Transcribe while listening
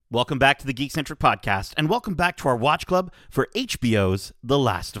Welcome back to the Geek-Centric Podcast, and welcome back to our watch club for HBO's The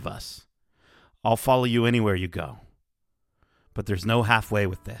Last of Us. I'll follow you anywhere you go. But there's no halfway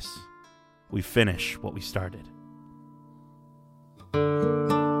with this. We finish what we started.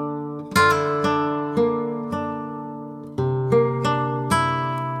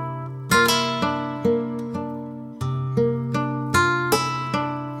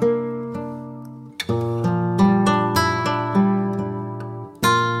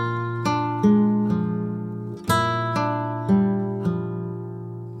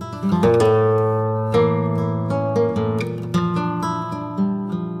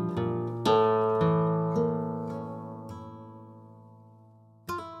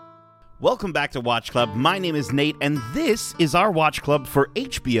 Welcome back to Watch Club. My name is Nate, and this is our Watch Club for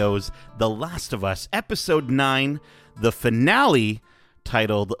HBO's The Last of Us, Episode 9, the finale,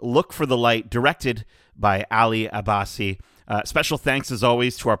 titled Look for the Light, directed by Ali Abbasi. Special thanks, as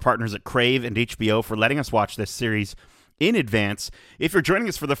always, to our partners at Crave and HBO for letting us watch this series in advance. If you're joining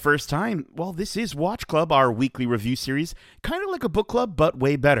us for the first time, well, this is Watch Club, our weekly review series, kind of like a book club, but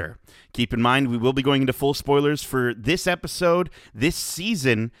way better. Keep in mind, we will be going into full spoilers for this episode, this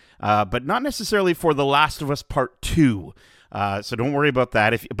season, but not necessarily for The Last of Us Part 2. So don't worry about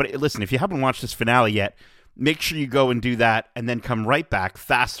that. But listen, if you haven't watched this finale yet, make sure you go and do that, and then come right back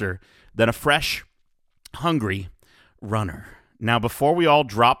faster than a fresh, hungry runner. Now, before we all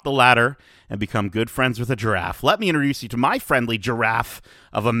drop the ladder and become good friends with a giraffe, let me introduce you to my friendly giraffe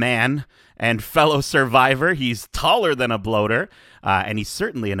of a man and fellow survivor. He's taller than a bloater, and he's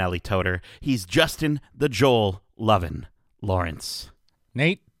certainly an Ellie toter. He's Justin the Joel Lovin Lawrence.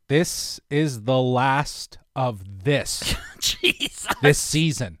 Nate, this is the last of this. Jesus. This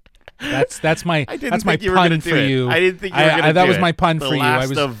season. That's my I didn't that's my think you were gonna pun do for it. you. I didn't think you were going to do that was it. my pun for you. I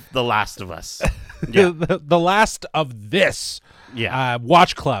was The Last of Us. Yeah. the last of this Yeah.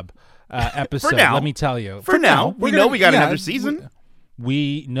 Watch Club episode. For now. Let me tell you. For now. We know we got another season.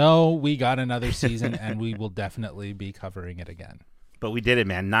 We know we got another season, and we will definitely be covering it again. But we did it,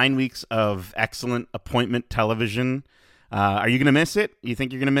 man. 9 weeks of excellent appointment television. Are you going to miss it? You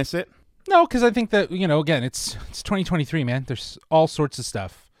think you're going to miss it? No, because I think that, again, it's 2023, man. There's all sorts of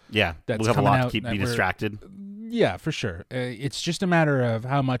stuff. Yeah, That's we'll have a coming lot to out keep that me we're- distracted. Yeah, for sure. It's just a matter of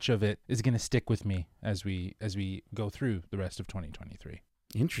how much of it is going to stick with me as we go through the rest of 2023.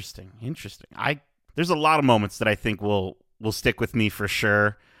 Interesting. There's a lot of moments that I think will stick with me for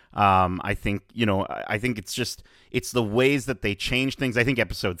sure. I think it's the ways that they change things. I think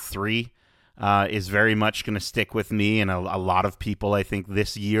episode 3 is very much going to stick with me and a lot of people, I think,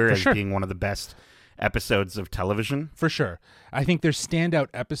 this year For as sure. being one of the best episodes of television. For sure. I think there's standout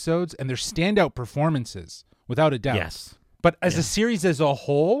episodes and there's standout performances, without a doubt. Yes. But as a series as a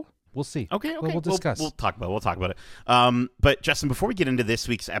whole, we'll see. Okay. We'll discuss. We'll talk about it. But Justin, before we get into this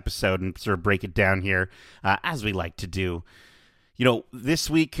week's episode and sort of break it down here, as we like to do, this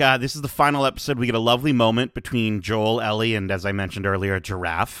week, this is the final episode. We get a lovely moment between Joel, Ellie, and, as I mentioned earlier, a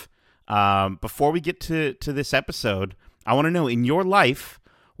giraffe. Before we get to this episode, I want to know, in your life,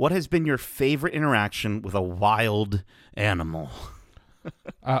 what has been your favorite interaction with a wild animal?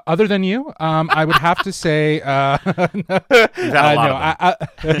 Other than you, I would have to say, You've had a lot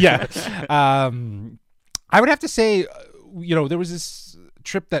of them. yeah. I would have to say, there was this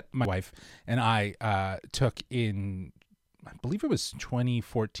trip that my wife and I took in, I believe it was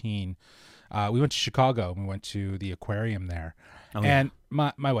 2014. We went to Chicago. We went to the aquarium there. Oh, yeah. And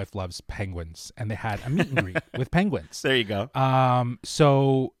my wife loves penguins, and they had a meet and greet with penguins. There you go.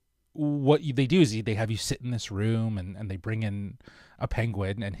 So what they do is they have you sit in this room, and they bring in a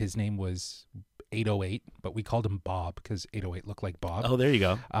penguin, and his name was 808, but we called him Bob because 808 looked like Bob. Oh, there you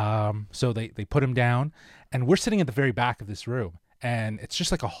go. So they put him down, and we're sitting at the very back of this room, and it's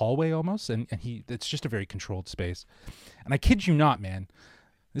just like a hallway almost, and it's just a very controlled space. And I kid you not, man,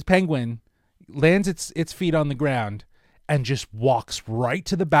 this penguin lands its feet on the ground and just walks right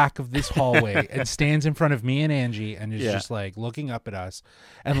to the back of this hallway and stands in front of me and Angie and is just like looking up at us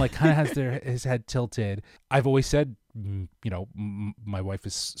and like kind of has his head tilted. I've always said, my wife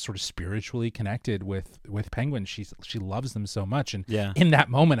is sort of spiritually connected with penguins. She loves them so much. And in that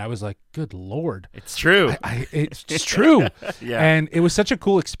moment, I was like, good Lord. It's true. It's true. Yeah. And it was such a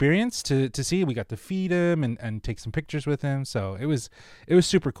cool experience to see. We got to feed him and take some pictures with him. So it was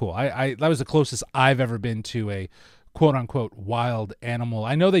super cool. I that was the closest I've ever been to a quote unquote wild animal.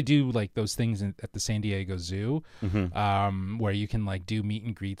 I know they do like those things at the San Diego Zoo, where you can like do meet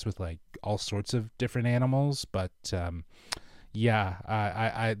and greets with like all sorts of different animals. But I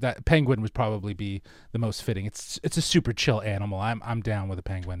that penguin would probably be the most fitting. It's a super chill animal. I'm down with a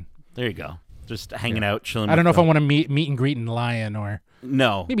penguin. There you go. just hanging out, chilling. I don't know if I want to meet and greet a lion or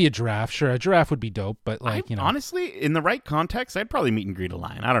no, maybe a giraffe. Sure, a giraffe would be dope, but honestly, in the right context, I'd probably meet and greet a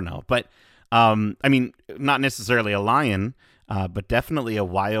lion. I don't know, but I mean, not necessarily a lion, but definitely a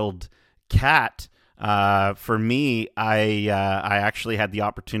wild cat. For me, I actually had the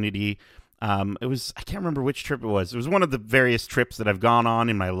opportunity. I can't remember which trip it was. It was one of the various trips that I've gone on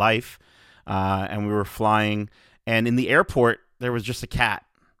in my life, and we were flying, and in the airport there was just a cat.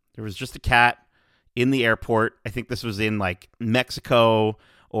 There was just a cat in the airport. I think this was in like Mexico,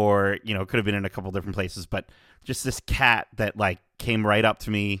 or it could have been in a couple different places, but just this cat that like came right up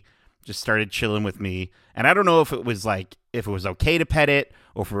to me, just started chilling with me, and I don't know if it was okay to pet it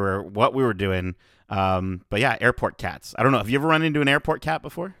or for what we were doing. But yeah, airport cats. I don't know. Have you ever run into an airport cat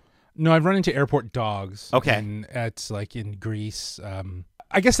before? No, I've run into airport dogs. Okay. And it's like in Greece.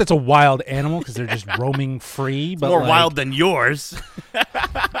 I guess that's a wild animal because they're just roaming free. But more wild than yours.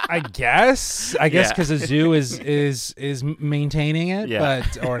 I guess because a zoo is maintaining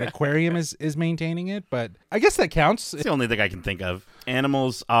it, or an aquarium is maintaining it. But I guess that counts. It's the only thing I can think of.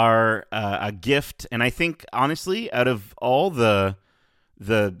 Animals are a gift, and I think honestly, out of all the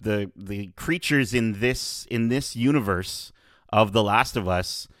creatures in this universe of The Last of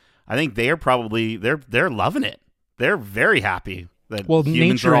Us, I think they are probably they're loving it. They're very happy that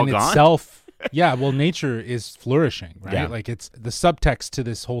humans are all gone. Itself, nature is flourishing, right? Yeah. Like it's the subtext to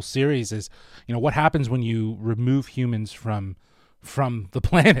this whole series is, what happens when you remove humans from the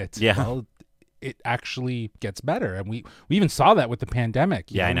planet? Yeah. Well, it actually gets better, and we even saw that with the pandemic.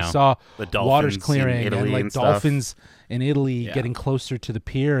 I know. We saw the waters clearing and like dolphins in Italy getting closer to the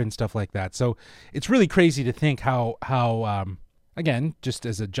pier and stuff like that. So it's really crazy to think how again, just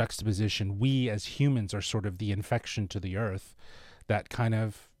as a juxtaposition, we as humans are sort of the infection to the earth that kind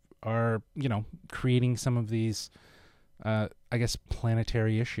of are creating some of these I guess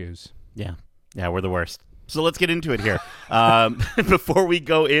planetary issues. Yeah, we're the worst. So let's get into it here. Before we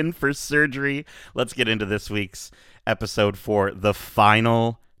go in for surgery, let's get into this week's episode for the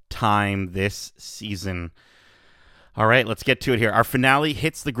final time this season. All right, let's get to it here. Our finale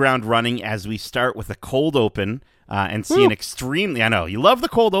hits the ground running as we start with a cold open and see an extremely... I know, you love the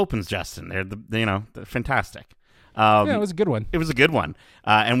cold opens, Justin. They're fantastic. It was a good one. It was a good one.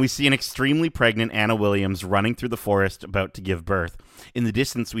 And we see an extremely pregnant Anna Williams running through the forest about to give birth. In the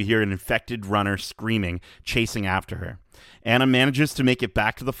distance, we hear an infected runner screaming, chasing after her. Anna manages to make it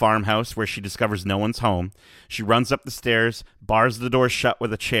back to the farmhouse where she discovers no one's home. She runs up the stairs, bars the door shut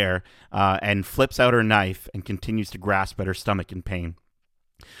with a chair, and flips out her knife and continues to grasp at her stomach in pain.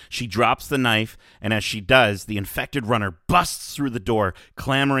 She drops the knife, and as she does, the infected runner busts through the door,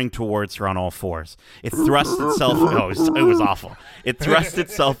 clambering towards her on all fours. It thrusts itself... it was awful. It thrusts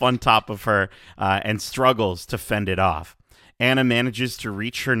itself on top of her and struggles to fend it off. Anna manages to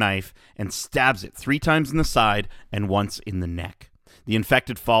reach her knife and stabs it 3 times in the side and once in the neck. The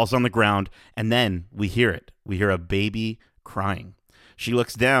infected falls on the ground, and then we hear it. We hear a baby crying. She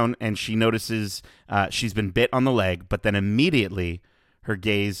looks down, and she notices she's been bit on the leg, but then immediately... her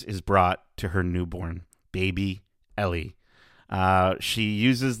gaze is brought to her newborn baby, Ellie. She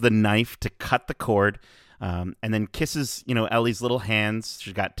uses the knife to cut the cord and then kisses, Ellie's little hands.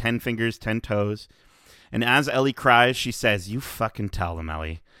 She's got 10 fingers, 10 toes. And as Ellie cries, she says, "You fucking tell them,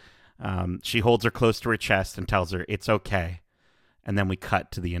 Ellie." She holds her close to her chest and tells her, "It's okay." And then we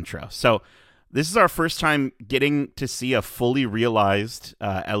cut to the intro. So this is our first time getting to see a fully realized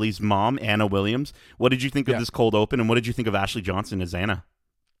Ellie's mom, Anna Williams. What did you think of this cold open, and what did you think of Ashley Johnson as Anna?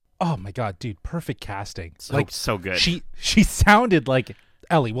 Oh my God, dude! Perfect casting. So good. She sounded like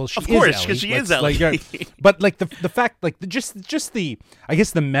Ellie. Well, of course, because she is Ellie. But like the fact, like just the I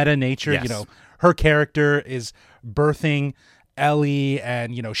guess the meta nature. Yes. Her character is birthing Ellie,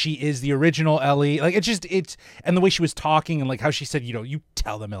 and she is the original Ellie. Like it's and the way she was talking and like how she said, you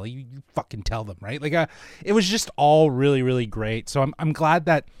tell them, Ellie, you fucking tell them, right? Like it was just all really, really great. So I'm glad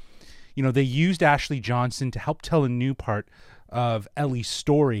that they used Ashley Johnson to help tell a new part of Ellie's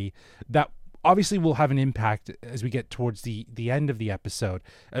story that obviously will have an impact as we get towards the end of the episode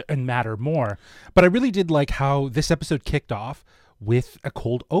and matter more. But I really did like how this episode kicked off with a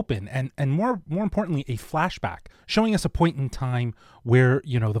cold open and more importantly, a flashback showing us a point in time where,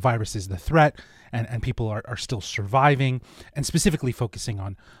 the virus is the threat and people are still surviving, and specifically focusing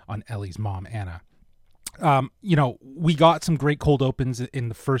on Ellie's mom, Anna. We got some great cold opens in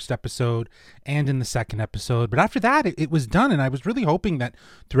the first episode and in the second episode, but after that it was done. And I was really hoping that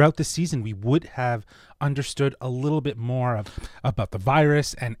throughout the season we would have understood a little bit more about the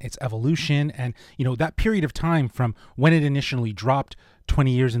virus and its evolution, and that period of time from when it initially dropped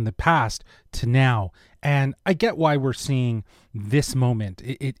 20 years in the past to now, And I get why we're seeing this moment.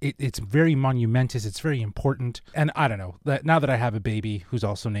 It's very monumentous. It's very important. And I don't know, that now that I have a baby who's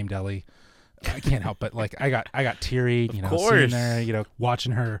also named Ellie, I can't help but like I got teary, sitting there,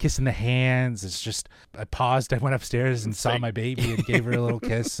 watching her kissing the hands. It's just I paused, I went upstairs and saw my baby and gave her a little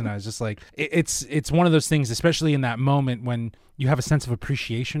kiss, and I was just like, it's one of those things, especially in that moment when you have a sense of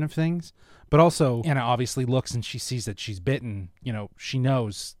appreciation of things, but also Anna obviously looks and she sees that she's bitten. She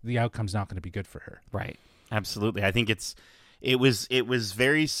knows the outcome's not going to be good for her. Right. Absolutely. I think it was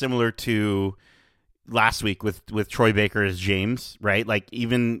very similar to last week with Troy Baker as James, right? Like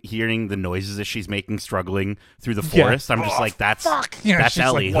even hearing the noises that she's making struggling through the forest, I'm just like, that's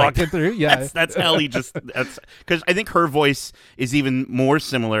Ellie. Like, walking through. Yeah. That's Ellie. Just because I think her voice is even more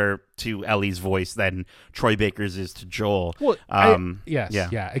similar to Ellie's voice than Troy Baker's is to Joel. Well,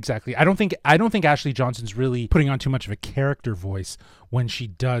 exactly. I don't think Ashley Johnson's really putting on too much of a character voice when she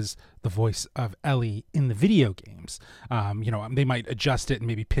does the voice of Ellie in the video games. They might adjust it and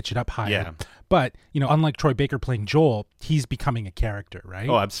maybe pitch it up higher. Yeah. But, unlike Troy Baker playing Joel, he's becoming a character, right?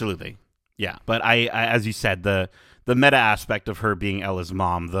 Oh, absolutely. Yeah. But I as you said, the meta aspect of her being Ella's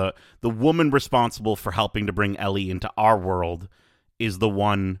mom, the woman responsible for helping to bring Ellie into our world is the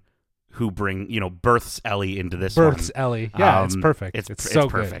one who births Ellie into this births one. Ellie. Yeah, it's perfect. It's so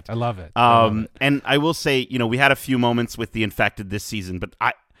perfect. Good. I love it. And I will say, we had a few moments with the infected this season, but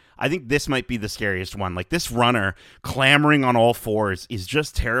I think this might be the scariest one. Like this runner clambering on all fours is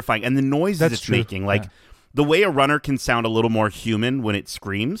just terrifying. And the noises it's making, like the way a runner can sound a little more human when it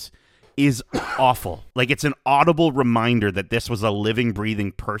screams is awful. Like it's an audible reminder that this was a living,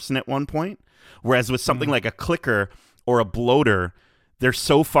 breathing person at one point. Whereas with something like a clicker or a bloater, they're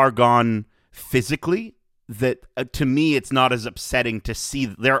so far gone physically that to me it's not as upsetting to see.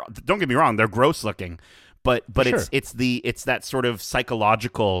 Don't get me wrong, they're gross looking, but sure. it's that sort of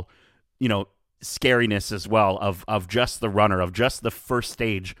psychological, scariness as well of just the runner, of just the first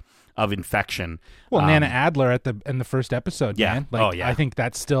stage of infection. Well, Nana Adler in the first episode, yeah. Man. I think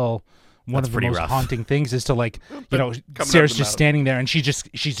that's still one of the most rough. Haunting things is to Sarah's just standing there and she's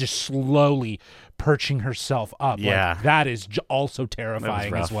just slowly perching herself up. Yeah. Like, that is also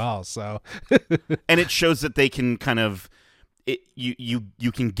terrifying as well. So, and it shows that they can kind of,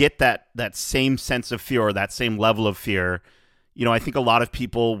 you can get that same sense of fear or that same level of fear. I think a lot of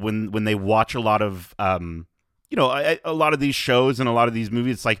people when they watch a lot of, a lot of these shows and a lot of these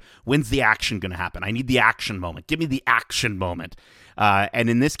movies, it's like, when's the action going to happen? I need the action moment. Give me the action moment. And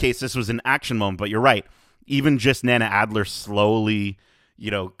in this case, this was an action moment, but you're right. Even just Nana Adler slowly,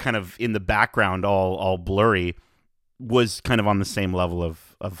 kind of in the background, all blurry, was kind of on the same level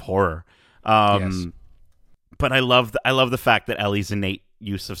of horror. Yes. But I love the fact that Ellie's innate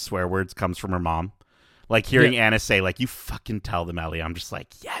use of swear words comes from her mom. Like hearing Anna say, like, you fucking tell them, Ellie. I'm just like,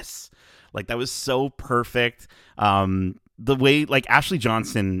 yes. Like that was so perfect. The way, like, Ashley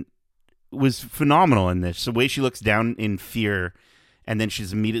Johnson was phenomenal in this. The way she looks down in fear and then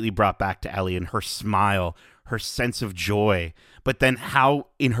she's immediately brought back to Ellie, and her smile, her sense of joy, but then how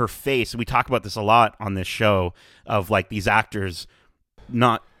in her face, and we talk about this a lot on this show, of like these actors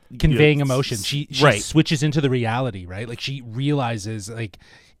not conveying emotion. She switches into the reality, right? Like she realizes, like,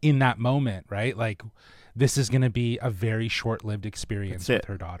 in that moment, right? Like, this is going to be a very short-lived experience with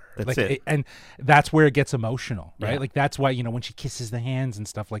her daughter. That's it. And that's where it gets emotional, right? Yeah. Like that's why, when she kisses the hands and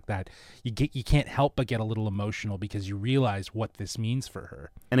stuff like that, you can't help but get a little emotional because you realize what this means for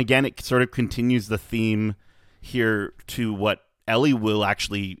her. And again, it sort of continues the theme here to what Ellie will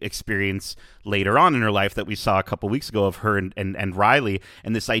actually experience later on in her life that we saw a couple weeks ago of her and Riley,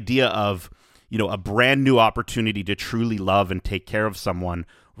 and this idea of, a brand new opportunity to truly love and take care of someone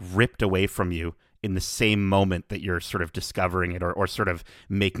ripped away from you in the same moment that you're sort of discovering it or sort of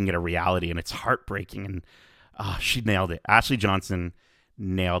making it a reality. And it's heartbreaking. And she nailed it. Ashley Johnson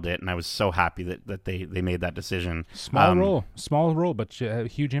nailed it. And I was so happy that they made that decision. Small role, but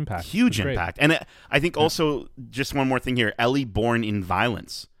huge impact. Huge impact. And I think also, just one more thing here, Ellie born in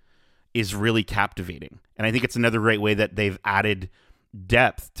violence is really captivating. And I think it's another great way that they've added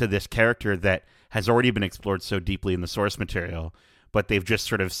depth to this character that has already been explored so deeply in the source material. But they've just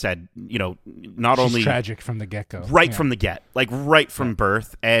sort of said, not She's only tragic from the get-go. From the get, like right from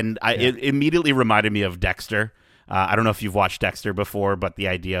birth. And it immediately reminded me of Dexter. I don't know if you've watched Dexter before, but the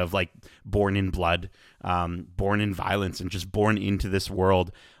idea of like born in blood, born in violence, and just born into this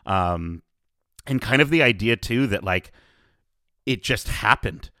world. And kind of the idea too that like it just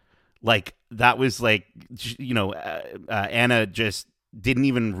happened. Like that was like, Anna just didn't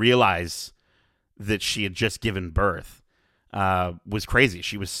even realize that she had just given birth. Was crazy.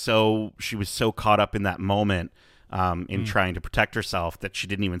 She was so caught up in that moment. in trying to protect herself, that she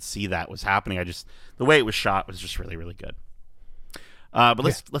didn't even see that was happening. The way it was shot was just really, really good. But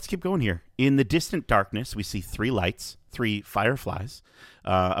let's keep going here. In the distant darkness, we see three fireflies,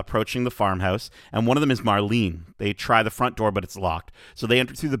 approaching the farmhouse, and one of them is Marlene. They try the front door, but it's locked. So they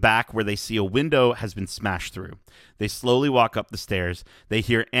enter through the back, where they see a window has been smashed through. They slowly walk up the stairs. They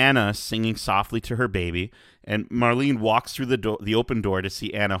hear Anna singing softly to her baby, and Marlene walks through the open door to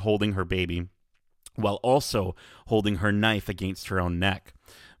see Anna holding her baby, while also holding her knife against her own neck.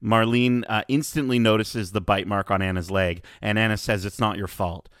 Marlene instantly notices the bite mark on Anna's leg, and Anna says it's not your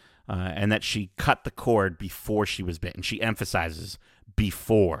fault, and that she cut the cord before she was bitten. She emphasizes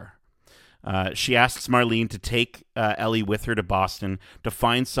before. She asks Marlene to take Ellie with her to Boston to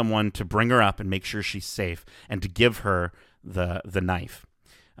find someone to bring her up and make sure she's safe, and to give her the knife.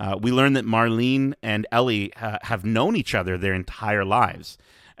 We learn that Marlene and Ellie have known each other their entire lives.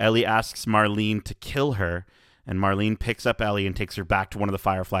 Ellie asks Marlene to kill her, and Marlene picks up Ellie and takes her back to one of the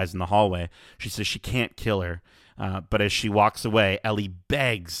fireflies in the hallway. She says she can't kill her, but as she walks away, Ellie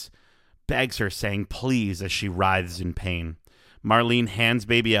begs her, saying please, as she writhes in pain. Marlene hands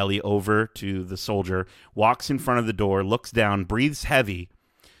baby Ellie over to the soldier, walks in front of the door, looks down, breathes heavy,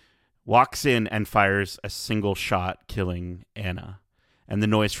 walks in, and fires a single shot, killing Anna. And the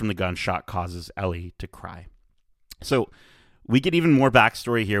noise from the gunshot causes Ellie to cry. So we get even more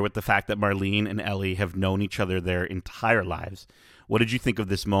backstory here with the fact that Marlene and Ellie have known each other their entire lives. What did you think of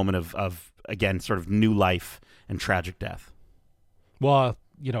this moment of again, sort of new life and tragic death? Well,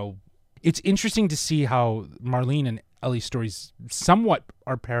 it's interesting to see how Marlene and Ellie's stories somewhat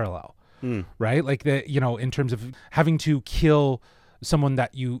are parallel, right? Like in terms of having to kill someone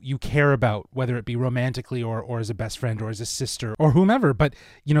that you care about, whether it be romantically or as a best friend or as a sister or whomever. But,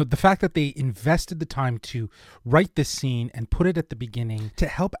 the fact that they invested the time to write this scene and put it at the beginning to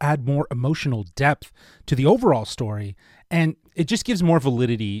help add more emotional depth to the overall story. And it just gives more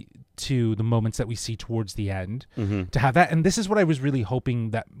validity to the moments that we see towards the end to have that. And this is what I was really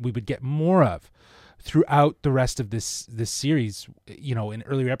hoping that we would get more of throughout the rest of this series. In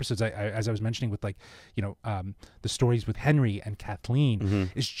earlier episodes, as I was mentioning with the stories with Henry and Kathleen,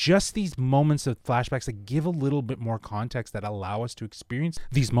 is just these moments of flashbacks that give a little bit more context, that allow us to experience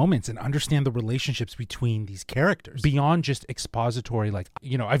these moments and understand the relationships between these characters beyond just expository.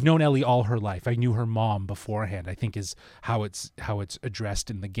 I've known Ellie all her life. I knew her mom beforehand, I think is how it's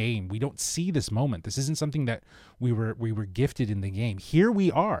addressed in the game. We don't see this moment. This isn't something that we were gifted in the game. Here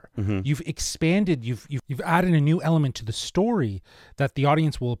we are. You've expanded. You've added a new element to the story that the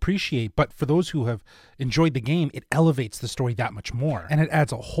audience will appreciate. But for those who have enjoyed the game, it elevates the story that much more, and it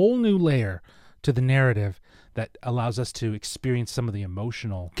adds a whole new layer to the narrative that allows us to experience some of the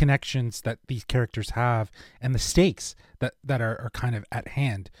emotional connections that these characters have and the stakes that are kind of at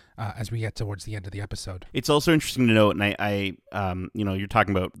hand as we get towards the end of the episode. It's also interesting to note, and I you're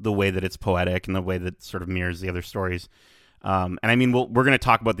talking about the way that it's poetic and the way that sort of mirrors the other stories. And I mean, we're going to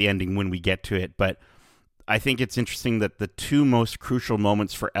talk about the ending when we get to it, but I think it's interesting that the two most crucial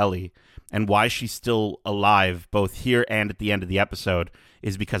moments for Ellie and why she's still alive, both here and at the end of the episode,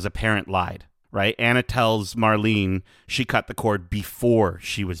 is because a parent lied, right? Anna tells Marlene she cut the cord before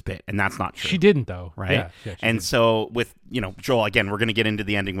she was bit, and that's not true. She didn't, though. Right? Yeah, and so with, Joel, again, we're going to get into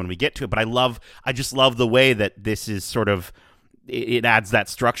the ending when we get to it, but I just love the way that this is sort of, it adds that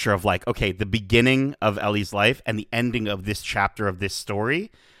structure of okay, the beginning of Ellie's life and the ending of this chapter of this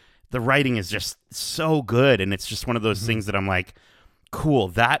story. The writing is just so good, and it's just one of those things that I'm like, cool,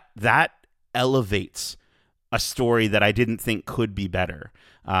 that elevates a story that I didn't think could be better,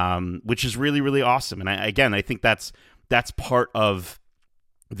 which is really, really awesome. And I think that's part of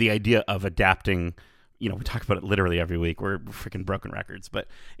the idea of adapting. We talk about it literally every week. We're freaking broken records, but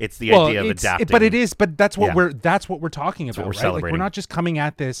it's the idea of adapting. But that's what we're talking about. We're right? celebrating. We're not just coming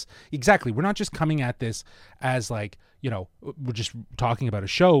at this. Exactly. We're not just coming at this as we're just talking about a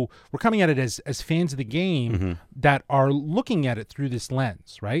show. We're coming at it as fans of the game that are looking at it through this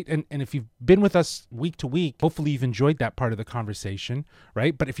lens, right? And if you've been with us week to week, hopefully you've enjoyed that part of the conversation,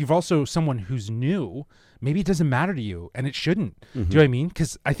 right? But if you've also someone who's new, maybe it doesn't matter to you, and it shouldn't. Do you know what I mean?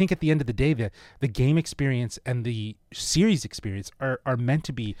 Because I think at the end of the day, the game experience and the series experience are meant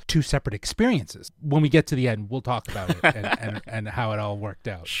to be two separate experiences. When we get to the end, we'll talk about it and how it all worked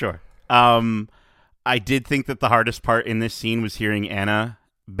out. Sure. I did think that the hardest part in this scene was hearing Anna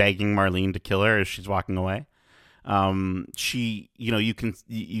begging Marlene to kill her as she's walking away. She, you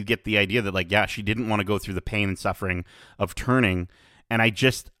get the idea that she didn't want to go through the pain and suffering of turning. And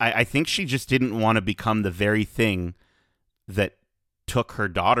I think she just didn't want to become the very thing that took her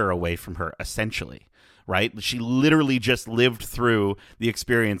daughter away from her, essentially. right? She literally just lived through the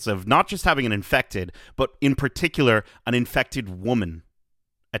experience of not just having an infected, but in particular, an infected woman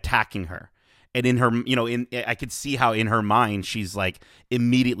attacking her. And in her, I could see how in her mind, she's like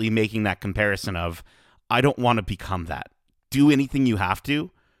immediately making that comparison of, I don't want to become that. Do anything you have to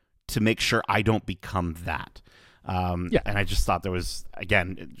make sure I don't become that. And I just thought there was,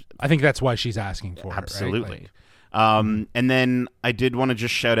 again, I think that's why she's asking for absolutely. it, right? And then I did want to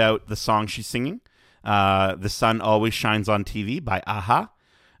just shout out the song she's singing, The Sun Always Shines on TV by Aha,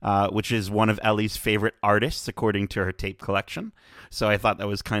 which is one of Ellie's favorite artists, according to her tape collection. So I thought that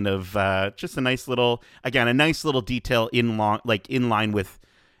was kind of just a nice little detail in line with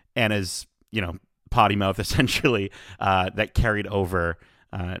Anna's, potty mouth, essentially, that carried over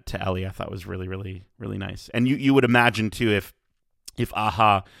to Ellie. I thought was really, really, really nice. And you would imagine, too, if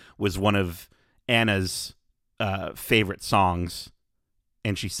Aha was one of Anna's favorite songs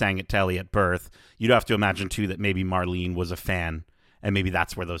and she sang it to Ellie at birth, you'd have to imagine, too, that maybe Marlene was a fan. And maybe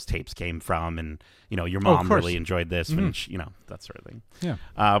that's where those tapes came from. And, your mom really enjoyed this. And, that sort of thing. Yeah.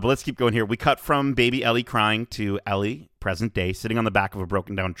 But let's keep going here. We cut from baby Ellie crying to Ellie, present day, sitting on the back of a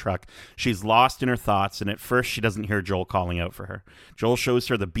broken down truck. She's lost in her thoughts. And at first, she doesn't hear Joel calling out for her. Joel shows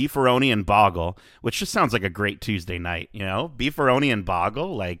her the beefaroni and boggle, which just sounds like a great Tuesday night. Beefaroni and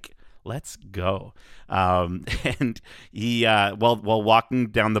boggle, like, let's go. And he, while walking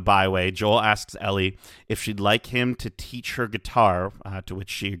down the byway, Joel asks Ellie if she'd like him to teach her guitar, to which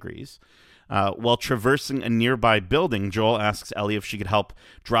she agrees. While traversing a nearby building, Joel asks Ellie if she could help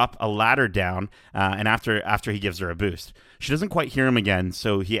drop a ladder down, and after he gives her a boost. She doesn't quite hear him again,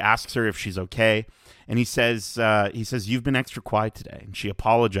 so he asks her if she's okay. And he says, "You've been extra quiet today." And she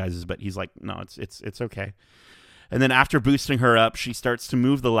apologizes, but he's like, "No, it's okay." And then after boosting her up, she starts to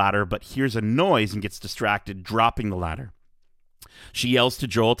move the ladder, but hears a noise and gets distracted, dropping the ladder. She yells to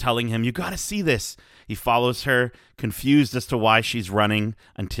Joel, telling him, "You gotta see this." He follows her, confused as to why she's running,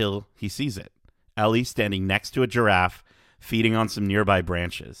 until he sees it. Ellie standing next to a giraffe, feeding on some nearby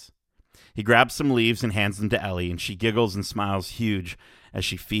branches. He grabs some leaves and hands them to Ellie, and she giggles and smiles huge as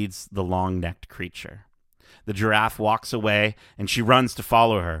she feeds the long-necked creature. The giraffe walks away, and she runs to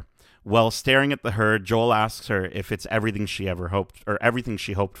follow her. While staring at the herd, Joel asks her if it's everything she ever hoped, or everything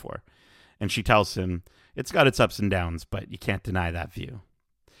she hoped for. And she tells him, it's got its ups and downs, but you can't deny that view.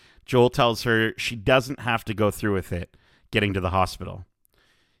 Joel tells her she doesn't have to go through with it getting to the hospital.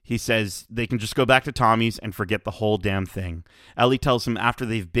 He says they can just go back to Tommy's and forget the whole damn thing. Ellie tells him after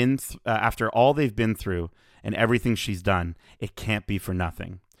all they've been through and everything she's done, it can't be for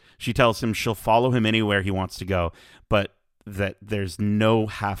nothing. She tells him she'll follow him anywhere he wants to go, but that there's no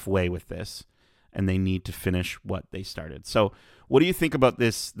halfway with this, and they need to finish what they started. So what do you think about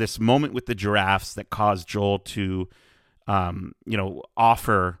this moment with the giraffes that caused Joel to,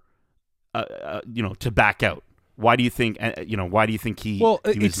 offer, to back out? Why do you think, he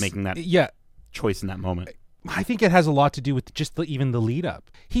was making that choice in that moment? I think it has a lot to do with just even the lead up.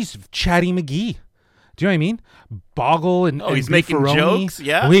 He's Chatty McGee. Do you know what I mean? Boggle and he's making beefaroni. Jokes.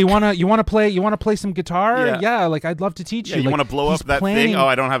 Yeah. Well, you want to play some guitar? Yeah. Like I'd love to teach you. You want to blow up that thing? Oh,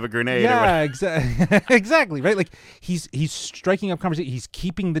 I don't have a grenade. Yeah, exactly. Right. Like he's striking up conversation. He's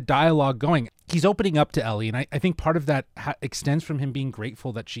keeping the dialogue going. He's opening up to Ellie, and I think part of that extends from him being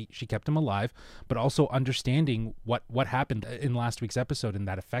grateful that she kept him alive, but also understanding what happened in last week's episode and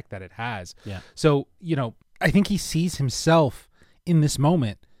that effect that it has. Yeah. So I think he sees himself in this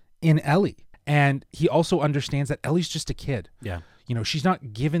moment in Ellie. And he also understands that Ellie's just a kid. Yeah. She's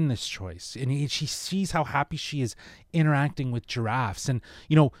not given this choice. And she sees how happy she is interacting with giraffes. And,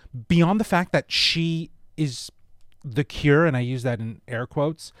 beyond the fact that she is the cure, and I use that in air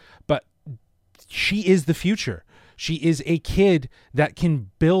quotes, but she is the future. She is a kid that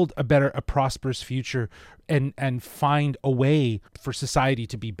can build a prosperous future and find a way for society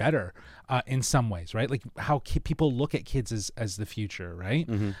to be better in some ways, right? Like how people look at kids as the future, right?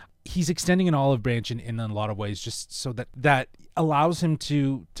 Mm-hmm. He's extending an olive branch in a lot of ways, just so that allows him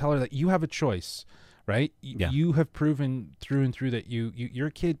to tell her that you have a choice, right? Yeah. You have proven through and through that you're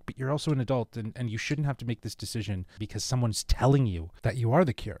a kid, but you're also an adult, and you shouldn't have to make this decision because someone's telling you that you are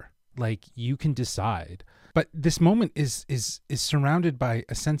the cure. Like you can decide. But this moment is surrounded by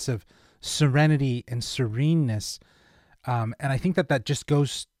a sense of serenity and sereneness, and I think that just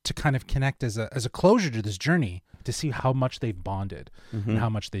goes to kind of connect as a closure to this journey, to see how much they've bonded and how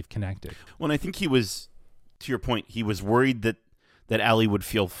much they've connected. Well, and I think he was, to your point, he was worried that Ellie would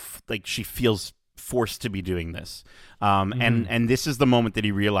feel like she feels forced to be doing this. And this is the moment that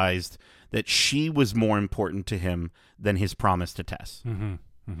he realized that she was more important to him than his promise to Tess. Mm-hmm.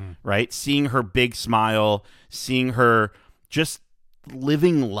 Mm-hmm. Right? Seeing her big smile, seeing her just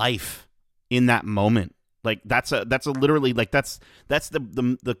living life in that moment Like that's a literally like that's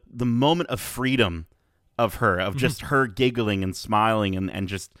the moment of freedom of her, of just her giggling and smiling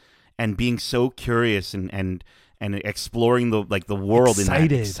and being so curious and exploring the world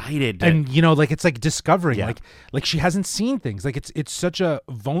excited and like it's like discovering like she hasn't seen things. Like it's such a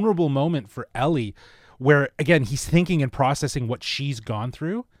vulnerable moment for Ellie, where again he's thinking and processing what she's gone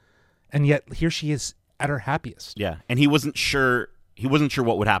through, and yet here she is at her happiest. Yeah, and he wasn't sure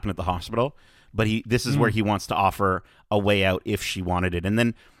what would happen at the hospital, but this is where he wants to offer a way out if she wanted it. And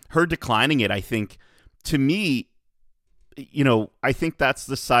then her declining it, I think, to me, I think that's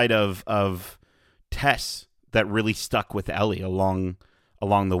the side of Tess that really stuck with Ellie along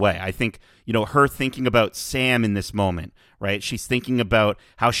the way. I think, her thinking about Sam in this moment, right? She's thinking about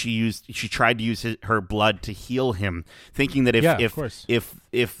how she tried to use her blood to heal him, thinking that if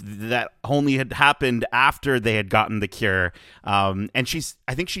that only had happened after they had gotten the cure, and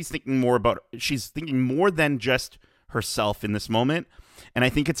I think she's thinking more than just herself in this moment. And I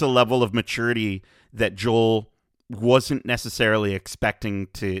think it's a level of maturity that Joel wasn't necessarily expecting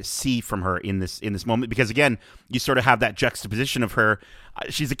to see from her in this moment, because again, you sort of have that juxtaposition of her.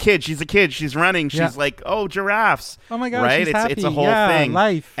 She's a kid, she's running, she's like, oh, giraffes, oh my gosh, right? She's happy. It's a whole thing,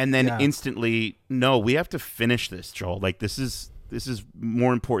 life. And then instantly, no, we have to finish this, Joel. Like this is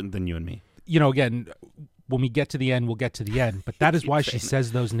more important than you and me. Again, when we get to the end, we'll get to the end, but that is why she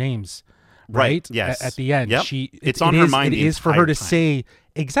says those names. Right. Yes. At the end, yep. It's on her mind. It is for her to say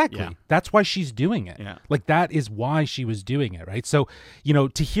exactly. Yeah. That's why she's doing it. Yeah. Like that is why she was doing it. Right. So,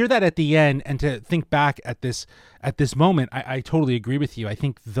 to hear that at the end and to think back at this moment, I totally agree with you. I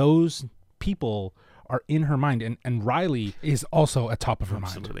think those people are in her mind, and Riley is also at top of her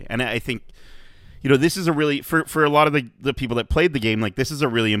mind. Absolutely. And I think, this is a really, for a lot of the people that played the game, like this is a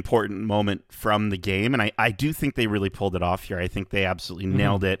really important moment from the game. And I do think they really pulled it off here. I think they absolutely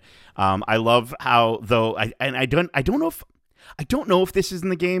nailed it. I love how, though, I don't know if this is in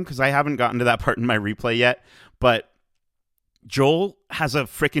the game, because I haven't gotten to that part in my replay yet, but Joel has a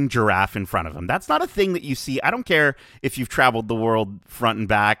freaking giraffe in front of him. That's not a thing that you see. I don't care if you've traveled the world front and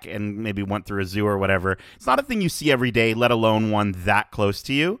back and maybe went through a zoo or whatever. It's not a thing you see every day, let alone one that close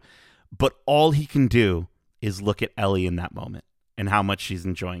to you. But all he can do is look at Ellie in that moment and how much she's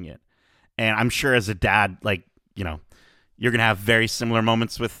enjoying it. And I'm sure as a dad, you're going to have very similar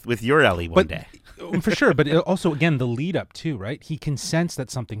moments with your Ellie one day. For sure. But also, again, the lead up too, right? He can sense that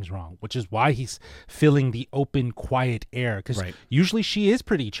something's wrong, which is why he's filling the open, quiet air. Because usually she is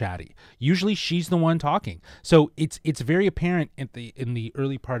pretty chatty. Usually she's the one talking. So it's very apparent in the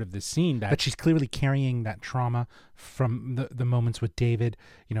early part of this scene that she's clearly carrying that trauma from the moments with David.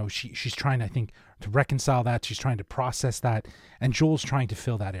 She's trying, I think, to reconcile that. She's trying to process that. And Joel's trying to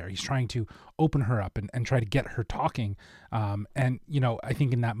fill that air. He's trying to open her up and try to get her talking. And I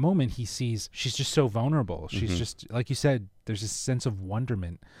think in that moment he sees she's just so vulnerable. She's just, like you said, there's a sense of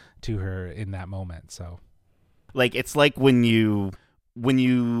wonderment to her in that moment. So it's like when you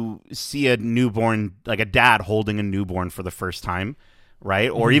see a newborn, like a dad holding a newborn for the first time,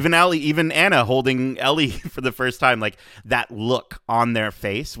 right? Or even Anna holding Ellie for the first time, like that look on their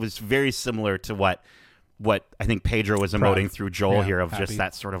face was very similar to what I think Pedro was emoting through Joel here, of happy. Just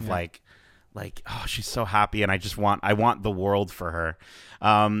that sort of like, oh, she's so happy, and I want the world for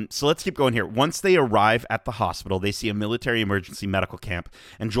her. So let's keep going here. Once they arrive at the hospital, they see a military emergency medical camp,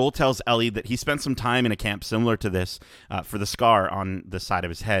 and Joel tells Ellie that he spent some time in a camp similar to this for the scar on the side of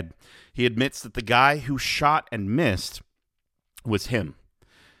his head. He admits that the guy who shot and missed was him.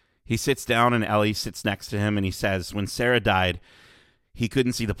 He sits down, and Ellie sits next to him, and he says, when Sarah died, he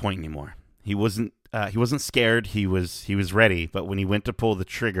couldn't see the point anymore. He wasn't scared. He was ready, but when he went to pull the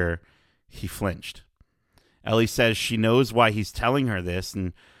trigger, he flinched. Ellie says she knows why he's telling her this,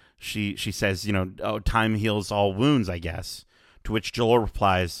 and she says, time heals all wounds, I guess. To which Joel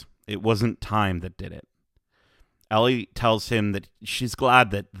replies, it wasn't time that did it. Ellie tells him that she's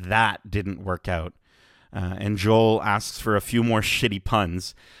glad that didn't work out. And Joel asks for a few more shitty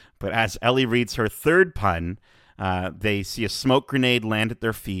puns. But as Ellie reads her third pun, they see a smoke grenade land at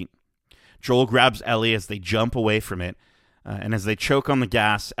their feet. Joel grabs Ellie as they jump away from it. And as they choke on the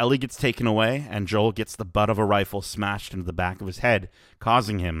gas, Ellie gets taken away, and Joel gets the butt of a rifle smashed into the back of his head,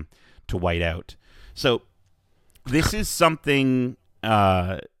 causing him to white out. So this is something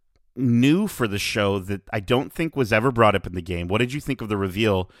new for the show that I don't think was ever brought up in the game. What did you think of the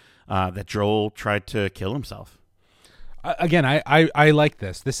reveal that Joel tried to kill himself? Again, I like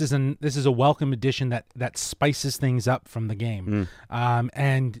this. This is a welcome addition that spices things up from the game,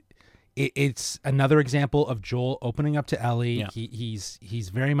 and it's another example of Joel opening up to Ellie. Yeah. He's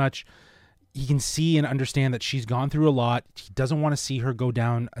very much, he can see and understand that she's gone through a lot. He doesn't want to see her go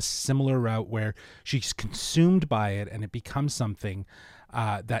down a similar route where she's consumed by it and it becomes something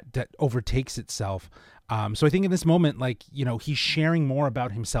that overtakes itself. So I think in this moment, like, you know, he's sharing more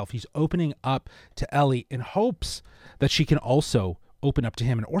about himself. He's opening up to Ellie in hopes that she can also open up to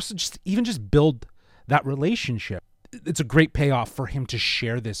him and also just build that relationship. It's a great payoff for him to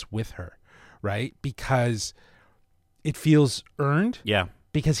share this with her, right? Because it feels earned. Yeah.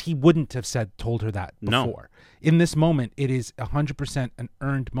 Because he wouldn't have told her that before. No. In this moment, it is 100% an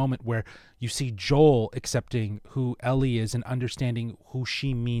earned moment where you see Joel accepting who Ellie is and understanding who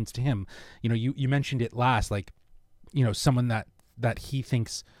she means to him. You know, you mentioned it last, like, you know, someone that he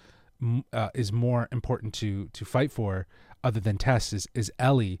thinks is more important to fight for other than Tess is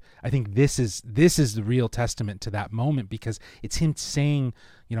Ellie. I think this is the real testament to that moment, because it's him saying,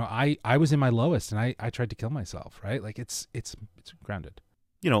 you know, I was in my lowest and I tried to kill myself, right? Like it's grounded.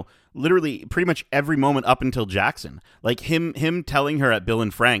 You know, literally pretty much every moment up until Jackson. Like him telling her at Bill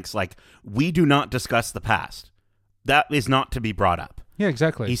and Frank's, like, we do not discuss the past. That is not to be brought up. Yeah,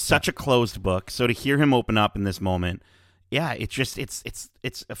 exactly. He's such a closed book. So to hear him open up in this moment, yeah, it's just it's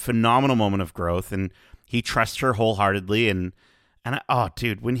a phenomenal moment of growth, and he trusts her wholeheartedly. And oh,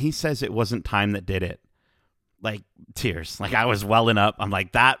 dude, when he says it wasn't time that did it, like tears. Like I was welling up. I'm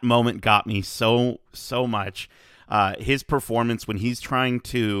like, that moment got me so much. His performance when he's trying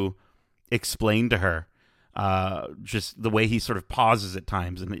to explain to her, just the way he sort of pauses at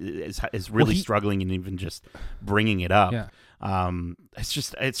times and is really struggling and even just bringing it up. Yeah. It's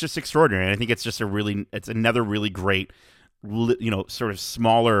just extraordinary. And I think it's another really great, you know, sort of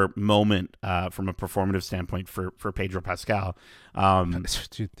smaller moment from a performative standpoint for Pedro Pascal.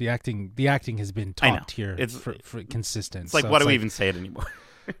 Dude, the acting has been top tier. It's for consistent. It's like, what do we even say it anymore?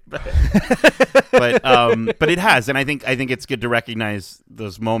 but it has, and I think it's good to recognize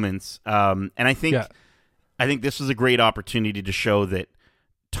those moments. And I think this was a great opportunity to show that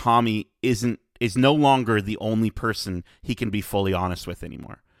Tommy is no longer the only person he can be fully honest with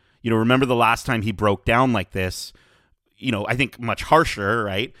anymore. You know, remember the last time he broke down like this? You know, I think much harsher,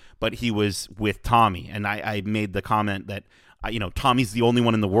 right? But he was with Tommy, and I made the comment that you know, Tommy's the only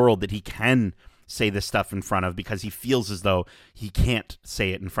one in the world that he can say this stuff in front of, because he feels as though he can't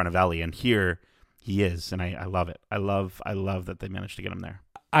say it in front of Ellie, and here he is, and I love it. I love that they managed to get him there.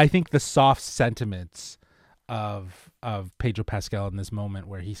 I think the soft sentiments of Pedro Pascal in this moment,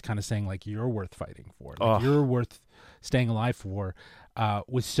 where he's kind of saying like, you're worth fighting for, like, you're worth staying alive for,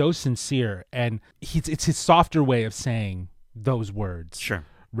 was so sincere, and it's his softer way of saying those words, sure,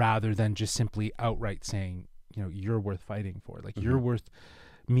 rather than just simply outright saying, you know, you're worth fighting for, like, you're worth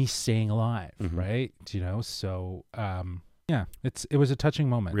me staying alive, right? You know, so yeah, it was a touching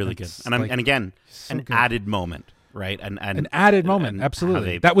moment, really good, and again, so an added moment, right? And an added moment,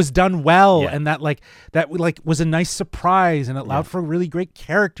 absolutely. That was done well, and that was a nice surprise, and it allowed for really great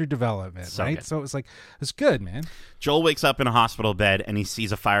character development, so right? Good. So it was like, it's good, man. Joel wakes up in a hospital bed and he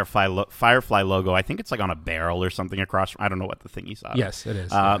sees a Firefly logo. I think it's like on a barrel or something across. I don't know what the thing he saw. Yes, it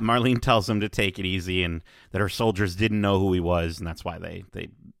is. Marlene tells him to take it easy and that her soldiers didn't know who he was, and that's why they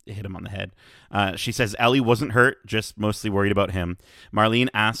hit him on the head. She says Ellie wasn't hurt, just mostly worried about him. Marlene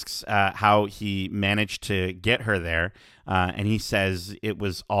asks how he managed to get her there, and he says it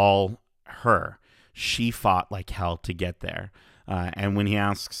was all her. She fought like hell to get there. And when he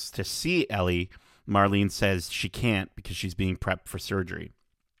asks to see Ellie, Marlene says she can't because she's being prepped for surgery.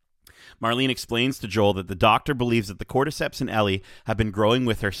 Marlene explains to Joel that the doctor believes that the cordyceps in Ellie have been growing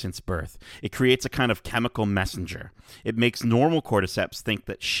with her since birth. It creates a kind of chemical messenger. It makes normal cordyceps think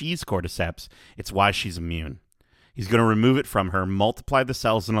that she's cordyceps. It's why she's immune. He's going to remove it from her, multiply the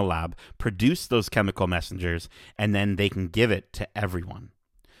cells in a lab, produce those chemical messengers, and then they can give it to everyone.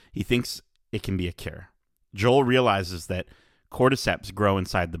 He thinks it can be a cure. Joel realizes that cordyceps grow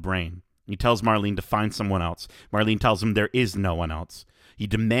inside the brain. He tells Marlene to find someone else. Marlene tells him there is no one else. He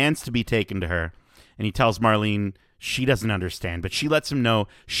demands to be taken to her, and he tells Marlene she doesn't understand, but she lets him know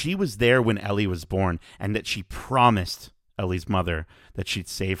she was there when Ellie was born and that she promised Ellie's mother that she'd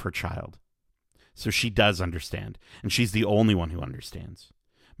save her child. So she does understand, and she's the only one who understands.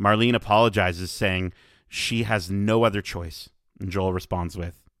 Marlene apologizes, saying she has no other choice, and Joel responds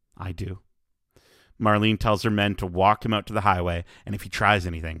with, I do. Marlene tells her men to walk him out to the highway, and if he tries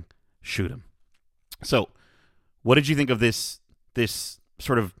anything, shoot him. So, what did you think of this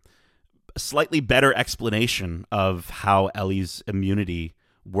sort of slightly better explanation of how Ellie's immunity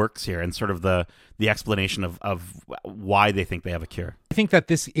works here, and sort of the explanation of why they think they have a cure? I think that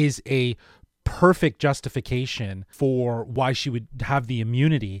this is a perfect justification for why she would have the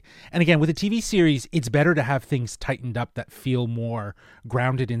immunity. And again, with a TV series, it's better to have things tightened up that feel more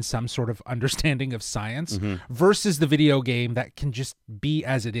grounded in some sort of understanding of science versus the video game that can just be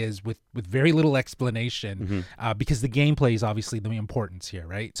as it is with very little explanation because the gameplay is obviously the importance here,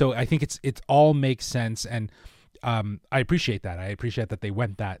 right? So I think it all makes sense, and I appreciate that. I appreciate that they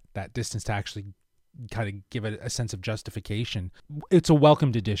went that distance to actually kind of give it a sense of justification. It's a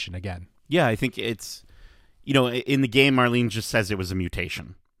welcomed addition again. Yeah, I think it's, in the game, Marlene just says it was a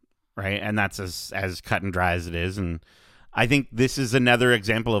mutation, right? And that's as cut and dry as it is. And I think this is another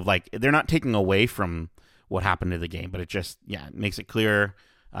example of, like, they're not taking away from what happened to the game, but it just, it makes it clear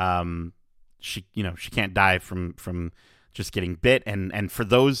she can't die from just getting bit. And for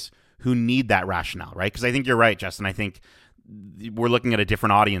those who need that rationale, right? Because I think you're right, Justin. I think we're looking at a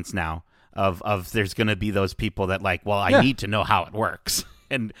different audience now of there's going to be those people that I need to know how it works.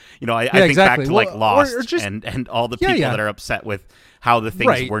 And, I think exactly. back to Lost or just, and all the people that are upset with how the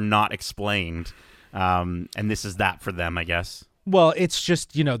things were not explained. And this is that for them, I guess. Well, it's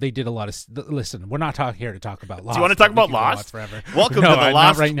just, they did a lot of... Listen, we're not here to talk about Lost. Do you want to talk about Lost? Forever. Welcome to the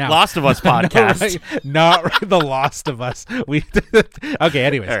Lost of Us podcast. Not the Lost of Us. Okay,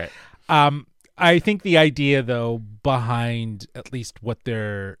 anyways. All right. I think the idea, though, behind at least what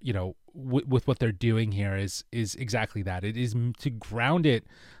they're, with what they're doing here is exactly that. It is to ground it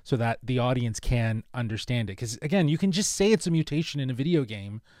so that the audience can understand it. Because, again, you can just say it's a mutation in a video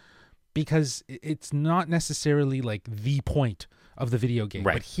game because it's not necessarily like the point of the video game.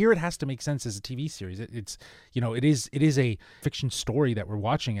 Right. But here it has to make sense as a TV series. It is a fiction story that we're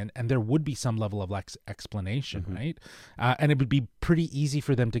watching, and there would be some level of explanation, right? And it would be pretty easy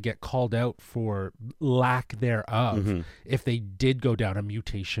for them to get called out for lack thereof if they did go down a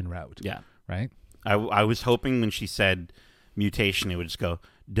mutation route. Yeah. Right? I was hoping when she said mutation, it would just go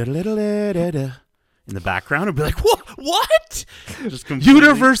da-da-da-da-da-da in the background and be like, what? Just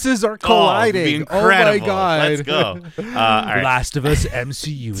universes are colliding. It'd be incredible. Oh my God. Let's go. All right. Last of Us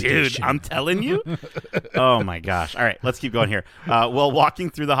MCU Dude, edition. I'm telling you. Oh my gosh. All right, let's keep going here. While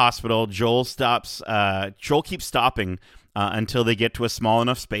walking through the hospital, Joel keeps stopping until they get to a small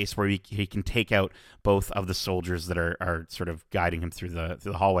enough space where he can take out both of the soldiers that are sort of guiding him through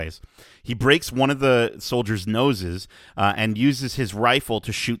the hallways. He breaks one of the soldiers' noses and uses his rifle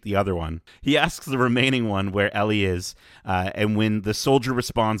to shoot the other one. He asks the remaining one where Ellie is, and when the soldier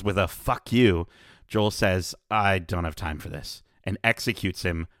responds with a "fuck you," Joel says, "I don't have time for this," and executes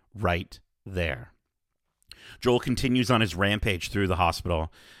him right there. Joel continues on his rampage through the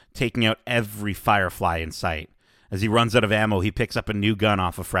hospital, taking out every firefly in sight. As he runs out of ammo, he picks up a new gun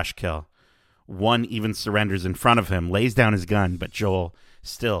off a fresh kill. One even surrenders in front of him, lays down his gun, but Joel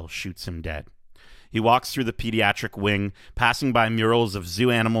still shoots him dead. He walks through the pediatric wing, passing by murals of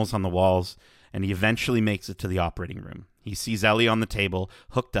zoo animals on the walls, and he eventually makes it to the operating room. He sees Ellie on the table,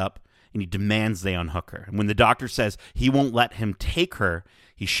 hooked up, and he demands they unhook her. And when the doctor says he won't let him take her,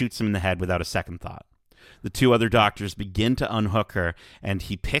 he shoots him in the head without a second thought. The two other doctors begin to unhook her, and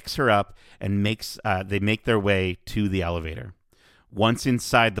he picks her up and they make their way to the elevator. Once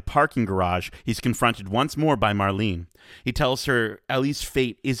inside the parking garage, he's confronted once more by Marlene. He tells her Ellie's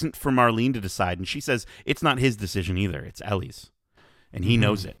fate isn't for Marlene to decide, and she says it's not his decision either, it's Ellie's. And he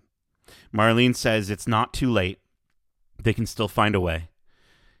knows it. Marlene says it's not too late. They can still find a way.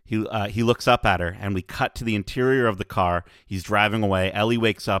 He looks up at her, and we cut to the interior of the car. He's driving away. Ellie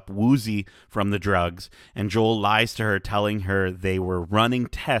wakes up woozy from the drugs, and Joel lies to her, telling her they were running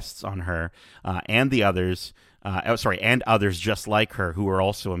tests on her and the others. And others just like her who were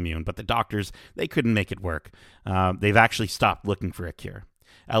also immune. But the doctors, they couldn't make it work. They've actually stopped looking for a cure.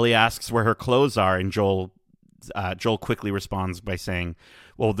 Ellie asks where her clothes are, and Joel quickly responds by saying,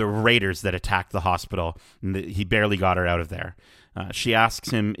 well, there were raiders that attacked the hospital, and he barely got her out of there. She asks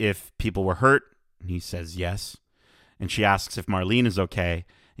him if people were hurt, and he says yes. And she asks if Marlene is okay,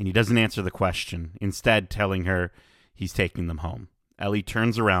 and he doesn't answer the question, instead telling her he's taking them home. Ellie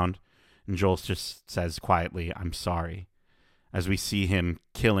turns around, and Joel just says quietly, I'm sorry, as we see him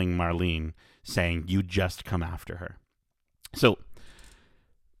killing Marlene, saying, you just come after her. So,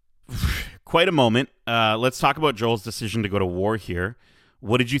 quite a moment. Let's talk about Joel's decision to go to war here.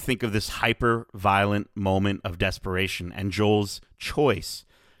 What did you think of this hyper-violent moment of desperation and Joel's choice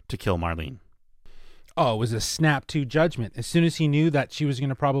to kill Marlene? Oh, it was a snap-to judgment. As soon as he knew that she was going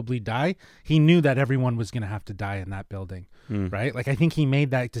to probably die, he knew that everyone was going to have to die in that building, right? Like, I think he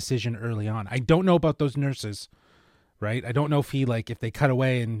made that decision early on. I don't know about those nurses, right? I don't know if if they cut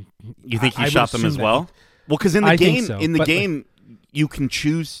away and... You think he shot them as well? Well, because in the game, you can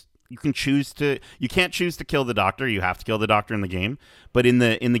choose can choose to. You can't choose to kill the doctor. You have to kill the doctor in the game. But in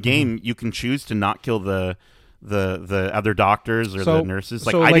the game, you can choose to not kill the other doctors or the nurses.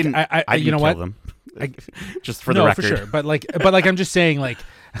 Like, I didn't. I you know kill what? them. Just for the record. No, for sure. But like I'm just saying, like,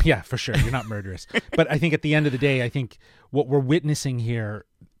 yeah, for sure, you're not murderous. But I think at the end of the day, I think what we're witnessing here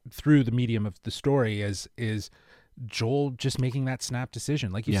through the medium of the story is Joel just making that snap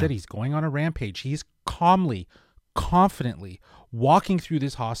decision. Like you said, he's going on a rampage. He's calmly, confidently walking through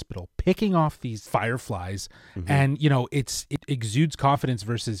this hospital, picking off these fireflies, and it exudes confidence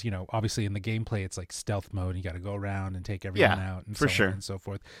versus, obviously in the gameplay it's like stealth mode. You got to go around and take everyone out and for so sure. on and so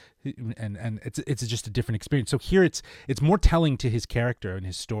forth. And it's just a different experience. So here it's more telling to his character and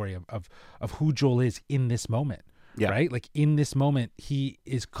his story of who Joel is in this moment. Yeah. Right? Like in this moment, he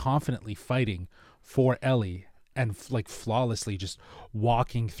is confidently fighting for Ellie and like flawlessly just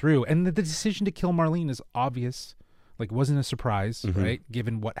walking through. And the decision to kill Marlene is obvious. Like, wasn't a surprise, right?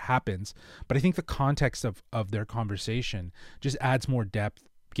 Given what happens. But I think the context of their conversation just adds more depth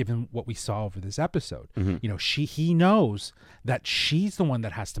given what we saw over this episode. He knows that she's the one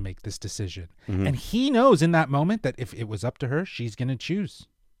that has to make this decision. And he knows in that moment that if it was up to her, she's going to choose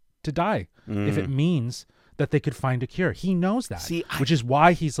to die. If it means that they could find a cure. He knows that. Which is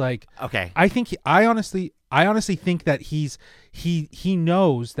why he's like, okay. I honestly think that he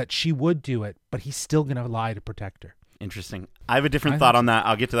knows that she would do it, but he's still going to lie to protect her. Interesting. I have a different thought on that.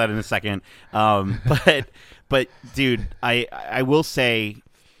 I'll get to that in a second. But dude, I will say,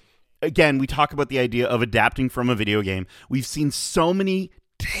 again, we talk about the idea of adapting from a video game. We've seen so many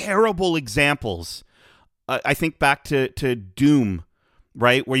terrible examples. I think back to Doom,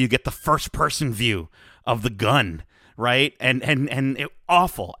 right, where you get the first person view of the gun, right, and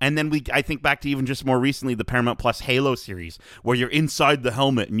awful. And then I think back to even just more recently the Paramount Plus Halo series, where you're inside the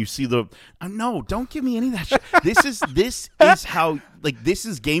helmet and you see the no, don't give me any of that shit. This is how, like, this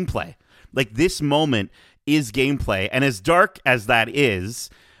is gameplay. Like, this moment is gameplay, and as dark as that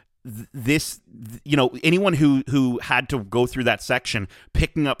is, anyone who had to go through that section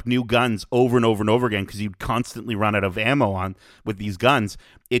picking up new guns over and over and over again because you'd constantly run out of ammo with these guns,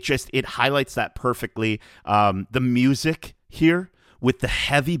 it highlights that perfectly. The music here with the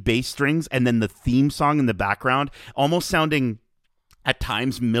heavy bass strings and then the theme song in the background, almost sounding at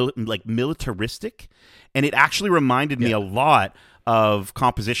times militaristic, and it actually reminded me a lot of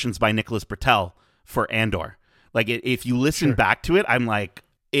compositions by Nicholas Britell for Andor. Like, if you listen back to it, I'm like,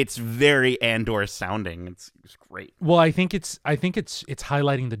 it's very Andor sounding. It's great. Well, I think it's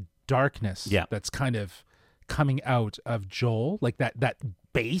highlighting the darkness that's kind of coming out of Joel, like that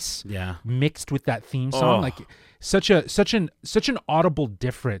bass mixed with that theme song, like such an audible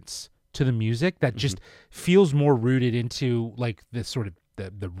difference to the music that just feels more rooted into like this sort of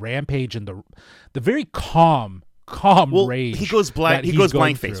the rampage and the very calm rage. He goes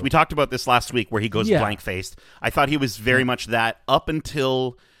blank faced. We talked about this last week where he goes blank faced. I thought he was very much that up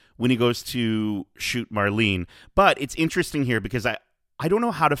until when he goes to shoot Marlene. But it's interesting here because I don't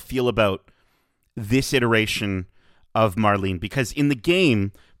know how to feel about this iteration of Marlene, because in the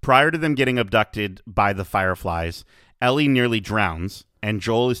game, prior to them getting abducted by the Fireflies, Ellie nearly drowns, and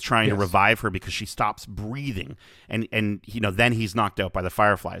Joel is trying to revive her because she stops breathing, and then he's knocked out by the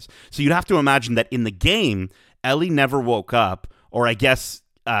Fireflies. So you'd have to imagine that in the game, Ellie never woke up, or I guess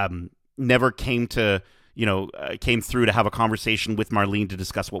never came through to have a conversation with Marlene to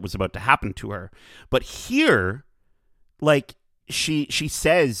discuss what was about to happen to her. But here, like, she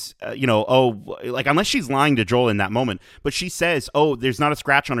says, unless she's lying to Joel in that moment, but she says, oh, there's not a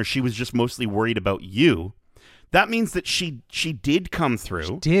scratch on her. She was just mostly worried about you. That means that she did come through.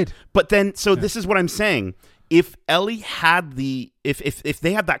 She did. But then, this is what I'm saying. If Ellie had if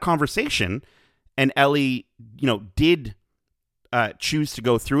they had that conversation and Ellie, did choose to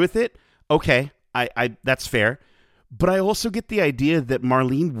go through with it, okay, I that's fair. But I also get the idea that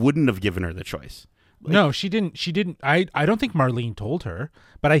Marlene wouldn't have given her the choice. No, she didn't. I don't think Marlene told her,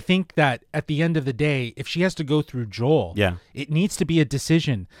 but I think that at the end of the day, if she has to go through Joel, it needs to be a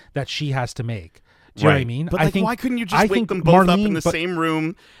decision that she has to make. Do you know what I mean? But why couldn't you just wake them both up in the same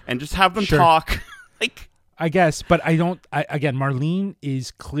room and just have them talk? I guess, but again, Marlene is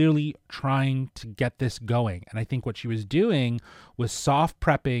clearly trying to get this going, and I think what she was doing was soft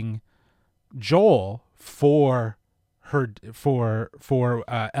prepping Joel for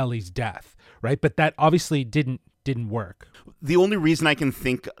Ellie's death, right? But that obviously didn't work. The only reason I can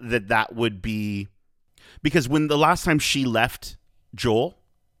think that would be because when the last time she left Joel,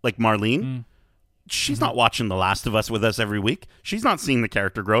 like Marlene, she's not watching The Last of Us with us every week. She's not seeing the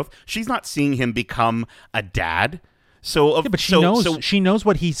character growth. She's not seeing him become a dad. But she knows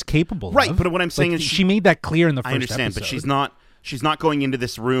what he's capable of. Right, but what I'm saying is she made that clear in the first episode. I understand, but she's not She's not going into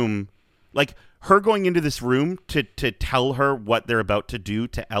this room, like her going into this room to tell her what they're about to do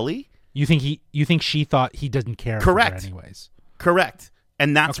to Ellie. You think she thought he doesn't care Correct. for her anyways. Correct.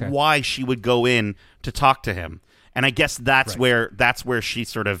 And that's why she would go in to talk to him. And I guess that's where she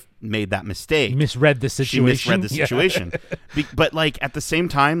sort of made that mistake. Misread the situation. She misread the situation. But like at the same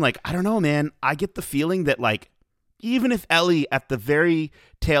time, like, I don't know, man. I get the feeling that like, even if Ellie at the very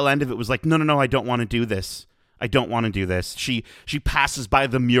tail end of it was like, no, I don't want to do this. I don't want to do this. She passes by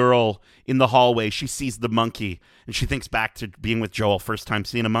the mural in the hallway. She sees the monkey and she thinks back to being with Joel. First time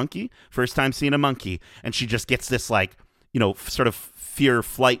seeing a monkey. And she just gets this like, sort of fear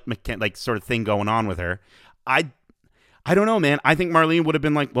flight like sort of thing going on with her. I don't know, man. I think Marlene would have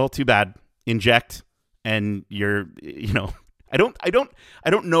been like, well, too bad. Inject and you're, I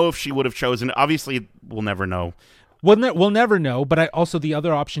don't know if she would have chosen. Obviously, we'll never know. We'll never know, but the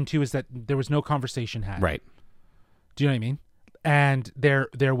other option too is that there was no conversation had. Right. Do you know what I mean? And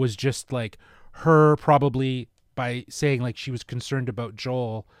there was just like her probably by saying like she was concerned about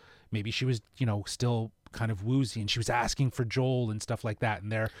Joel, maybe she was, still kind of woozy and she was asking for Joel and stuff like that,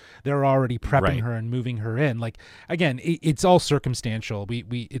 and they're already prepping her and moving her in. Like again, it's all circumstantial.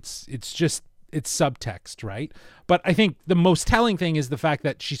 It's subtext, right? But I think the most telling thing is the fact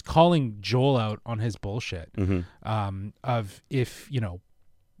that she's calling Joel out on his bullshit. Of if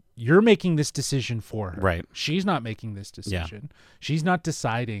you're making this decision for her, right? She's not making this decision. Yeah. She's not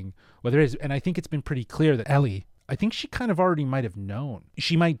deciding whether it is. And I think it's been pretty clear that Ellie, I think she kind of already might have known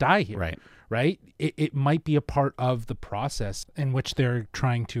she might die here. Right. It might be a part of the process in which they're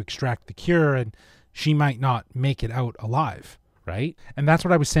trying to extract the cure, and she might not make it out alive. Right. And that's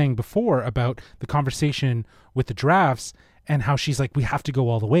what I was saying before about the conversation with the drafts and how she's like, we have to go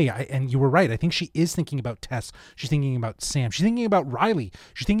all the way. And you were right. I think she is thinking about Tess. She's thinking about Sam. She's thinking about Riley.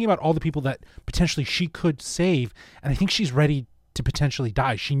 She's thinking about all the people that potentially she could save. And I think she's ready to potentially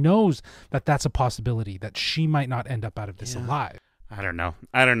die. She knows that that's a possibility, that she might not end up out of this alive. I don't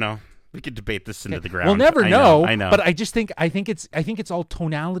know. We could debate this into the ground. We'll never know. I know. But I think it's all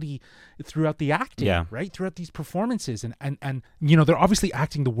tonality throughout the acting, right? Throughout these performances, and they're obviously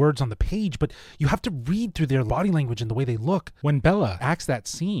acting the words on the page, but you have to read through their body language and the way they look. When Bella acts that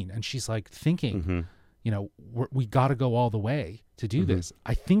scene and she's like thinking, we got to go all the way to do this.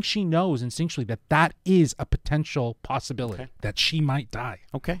 I think she knows instinctually that is a potential possibility that she might die.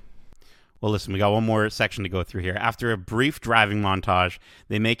 Okay. Well, listen, we got one more section to go through here. After a brief driving montage,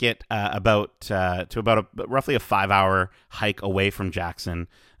 they make it about roughly a 5-hour hike away from Jackson.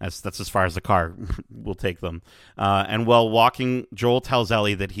 That's as far as the car will take them. And while walking, Joel tells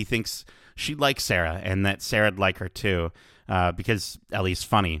Ellie that he thinks she'd like Sarah and that Sarah'd like her too, because Ellie's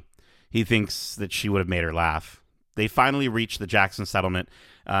funny. He thinks that she would have made her laugh. They finally reach the Jackson settlement,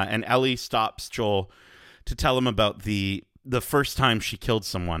 and Ellie stops Joel to tell him about the first time she killed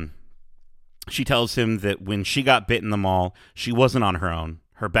someone. She tells him that when she got bit in the mall, she wasn't on her own.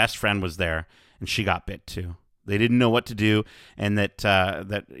 Her best friend was there, and she got bit too. They didn't know what to do, and that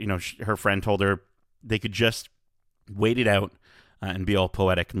her friend told her they could just wait it out and be all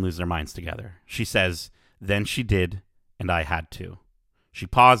poetic and lose their minds together. She says, "Then she did, and I had to." She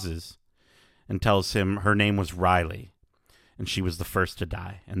pauses and tells him her name was Riley, and she was the first to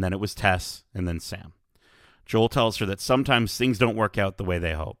die. And then it was Tess, and then Sam. Joel tells her that sometimes things don't work out the way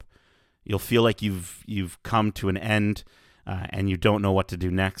they hope. You'll feel like you've come to an end and you don't know what to do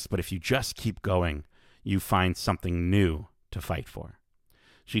next, but if you just keep going, you find something new to fight for.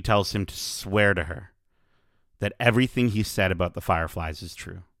 She tells him to swear to her that everything he said about the Fireflies is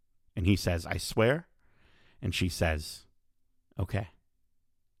true. And he says, "I swear." And she says, "Okay."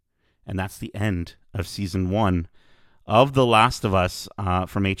 And that's the end of season 1 of The Last of Us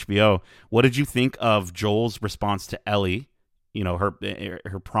from HBO. What did you think of Joel's response to Ellie?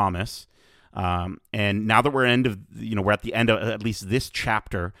 Her promise. And now that we're at the end of at least this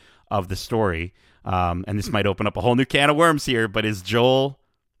chapter of the story, and this might open up a whole new can of worms here, but is Joel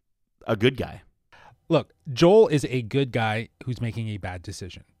a good guy? Look, Joel is a good guy who's making a bad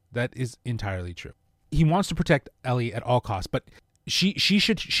decision. That is entirely true. He wants to protect Ellie at all costs, but she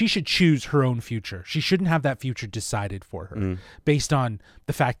should choose her own future. She shouldn't have that future decided for her based on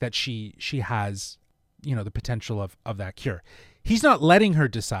the fact that she has the potential of that cure. He's not letting her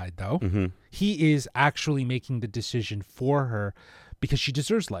decide, though. He is actually making the decision for her because she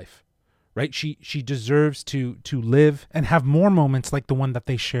deserves life, right? She deserves to live and have more moments like the one that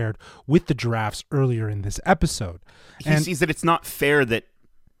they shared with the giraffes earlier in this episode. He sees that it's not fair that,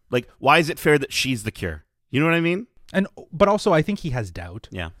 like, why is it fair that she's the cure? You know what I mean? But also, I think he has doubt.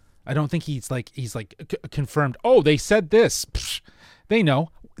 Yeah. I don't think he's confirmed. Oh, they said this. Psh, they know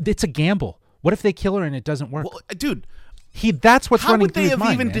it's a gamble. What if they kill her and it doesn't work? Well, dude, That's what's How running would through they his have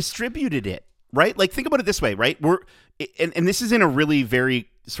mind, even man. distributed it, right? Like, think about it this way, right? And this is in a really very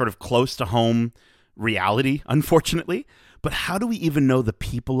sort of close to home reality, unfortunately. But how do we even know the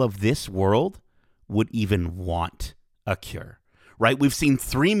people of this world would even want a cure, right? We've seen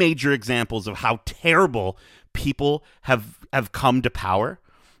 3 major examples of how terrible people have come to power,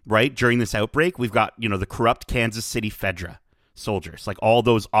 right? During this outbreak, we've got, the corrupt Kansas City Fedra soldiers, like all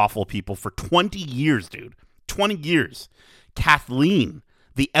those awful people for 20 years, dude. 20 years. Kathleen,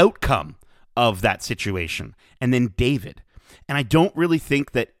 the outcome of that situation. And then David. And I don't really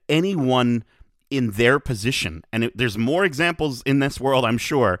think that anyone in their position, and there's more examples in this world, I'm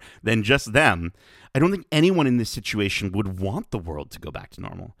sure, than just them. I don't think anyone in this situation would want the world to go back to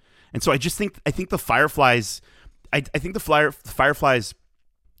normal. And so I think the Fireflies, I think the Fireflies,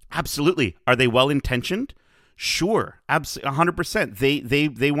 absolutely, are they well-intentioned? Sure, absolutely,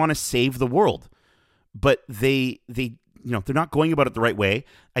 100%. They want to save the world, but they're not going about it the right way.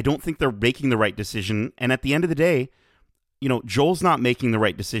 I don't think they're making the right decision. And at the end of the day, Joel's not making the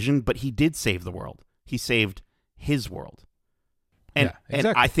right decision, but he did save the world. He saved his world. And, yeah, exactly.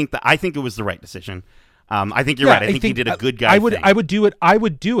 and I think it was the right decision. I think you're right. I think he did a good guy thing. I would do it. I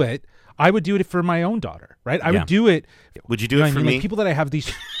would do it for my own daughter, right? I would do it. Would you do it for me? Like people that I have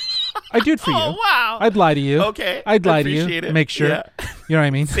these. I do it for you. Oh, wow. I'd lie to you. Okay. I'd lie to you. It. Make sure. Yeah. You know what I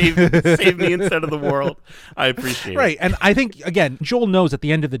mean? Save me instead of the world. I appreciate it. Right. And I think, again, Joel knows at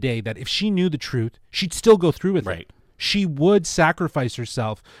the end of the day that if she knew the truth, she'd still go through with it. She would sacrifice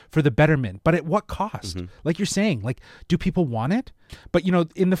herself for the betterment, but at what cost? Mm-hmm. Like you're saying, like, do people want it? But,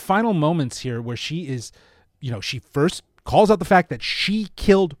 in the final moments here where she is, she first calls out the fact that she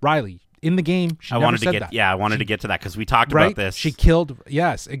killed Riley in the game. She never said that. Yeah, I wanted to get to that because we talked about this. She killed.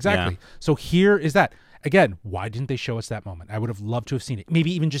 Yes, exactly. Yeah. So here is that. Again, why didn't they show us that moment? I would have loved to have seen it.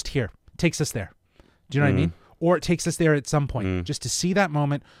 Maybe even just here. It takes us there. Do you know what I mean? Or it takes us there at some point, just to see that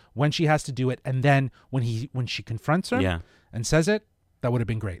moment when she has to do it, and then when she confronts her and says it, that would have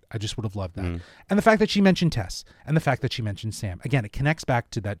been great. I just would have loved that. And the fact that she mentioned Tess, and the fact that she mentioned Sam, again, it connects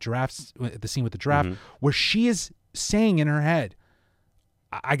back to that the scene with the giraffe, where she is saying in her head,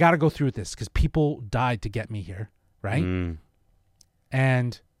 "I got to go through with this because people died to get me here, right?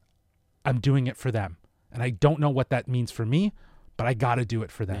 And I'm doing it for them, and I don't know what that means for me." But I got to do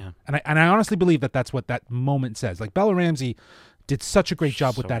it for them. Yeah. And I honestly believe that that's what that moment says. Like, Bella Ramsey did such a great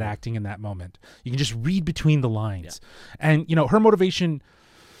job with that acting in that moment. You can just read between the lines. Yeah. And, her motivation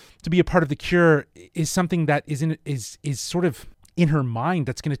to be a part of the cure is something that is sort of in her mind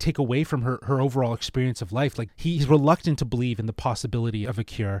that's going to take away from her overall experience of life. Like, he's reluctant to believe in the possibility of a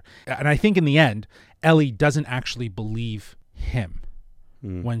cure. And I think in the end, Ellie doesn't actually believe him.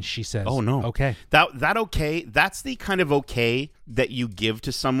 When she says, "Oh no, okay." That okay, that's the kind of okay that you give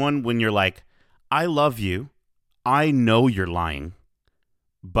to someone when you're like, "I love you. I know you're lying,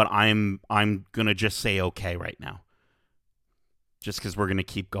 but I'm going to just say okay right now. Just cuz we're going to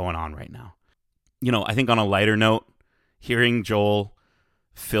keep going on right now." I think on a lighter note, hearing Joel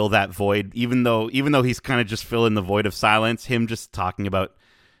fill that void, even though he's kind of just filling the void of silence, him just talking about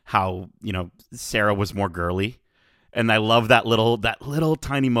how, Sarah was more girly. And I love that little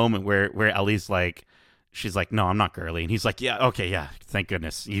tiny moment where Ellie's like, she's like, "No, I'm not girly," and he's like, "Yeah, okay, yeah, thank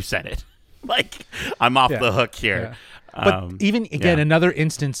goodness you said it." Like, I'm off the hook here. Yeah. But even again, another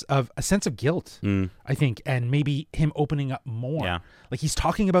instance of a sense of guilt, I think, and maybe him opening up more. Yeah. Like, he's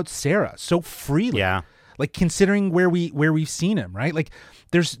talking about Sarah so freely. Yeah. Like, considering where we've seen him, right? Like,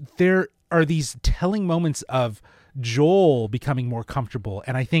 there are these telling moments of Joel becoming more comfortable,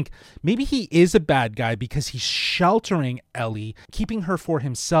 and I think maybe he is a bad guy because he's sheltering Ellie, keeping her for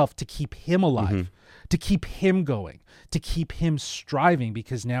himself to keep him alive, to keep him going, to keep him striving,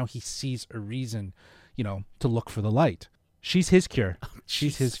 because now he sees a reason, to look for the light. She's his cure.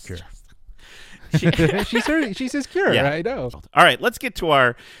 She's his cure. She's his cure. Yeah. I know. All right, let's get to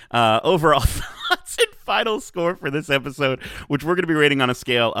our overall thoughts and final score for this episode, which we're going to be rating on a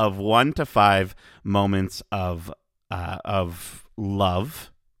scale of 1 to 5 moments of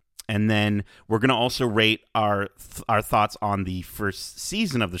love, and then we're going to also rate our thoughts on the first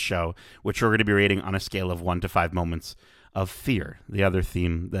season of the show, which we're going to be rating on a scale of 1 to 5 moments of fear, the other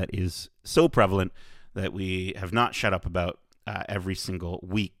theme that is so prevalent that we have not shut up about every single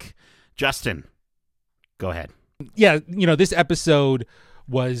week. Justin, go ahead. Yeah, this episode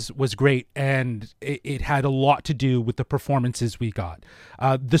was great, and it had a lot to do with the performances we got.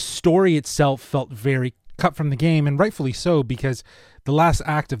 The story itself felt very cut from the game, and rightfully so, because the last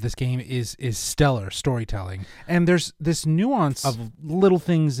act of this game is stellar storytelling. And there's this nuance of little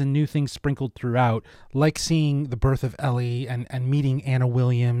things and new things sprinkled throughout, like seeing the birth of Ellie and meeting Anna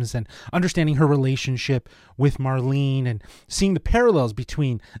Williams and understanding her relationship with Marlene and seeing the parallels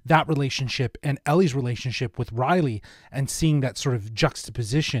between that relationship and Ellie's relationship with Riley and seeing that sort of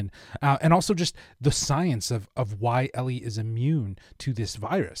juxtaposition. And also just the science of why Ellie is immune to this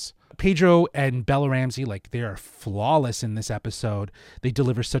virus. Pedro and Bella Ramsey, like, they are flawless in this episode. They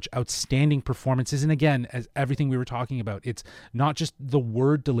deliver such outstanding performances. And again, as everything we were talking about, it's not just the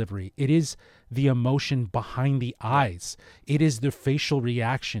word delivery. It is the emotion behind the eyes. It is the facial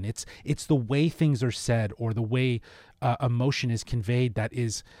reaction. It's the way things are said or the way emotion is conveyed.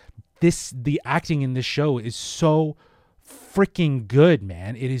 The acting in this show is so freaking good,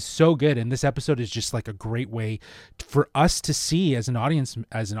 man. It is so good, and this episode is just like a great way for us to see as an audience,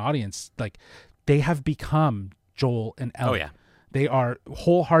 like, they have become Joel and Ellie. Oh yeah, they are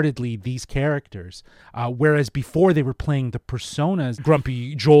wholeheartedly these characters, whereas before they were playing the personas,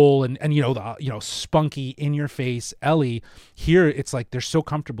 grumpy Joel and spunky in your face Ellie. Here it's like they're so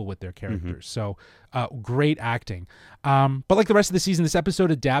comfortable with their characters. So great acting. But like the rest of the season, this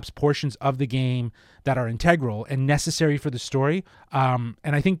episode adapts portions of the game that are integral and necessary for the story. And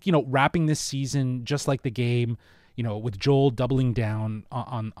I think, wrapping this season just like the game, with Joel doubling down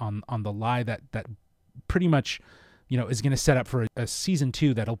on the lie that pretty much, is going to set up for a season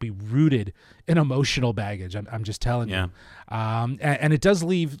 2 that'll be rooted in emotional baggage. I'm just telling you. And it does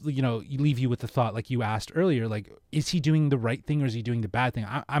leave you with the thought, like you asked earlier, like, is he doing the right thing or is he doing the bad thing?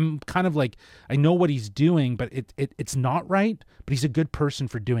 I'm kind of like, I know what he's doing, but it's not right, but he's a good person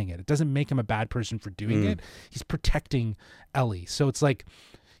for doing it. It doesn't make him a bad person for doing it. He's protecting Ellie. So it's like,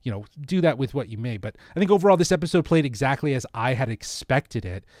 do that with what you may. But I think overall this episode played exactly as I had expected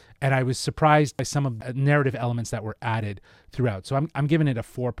it, and I was surprised by some of the narrative elements that were added throughout. So I'm giving it a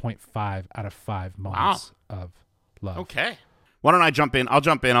 4.5 out of 5 moments of love. Okay. Why don't I jump in? I'll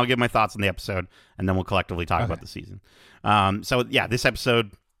jump in. I'll give my thoughts on the episode, and then we'll collectively talk about the season. So yeah, this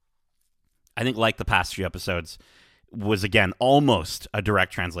episode, I think, like the past few episodes, was again almost a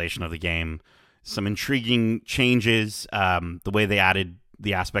direct translation of the game. Some intriguing changes. The way they added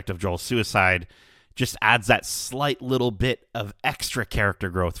the aspect of Joel's suicide just adds that slight little bit of extra character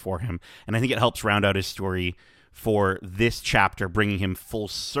growth for him. And I think it helps round out his story for this chapter, bringing him full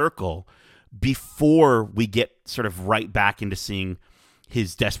circle before we get sort of right back into seeing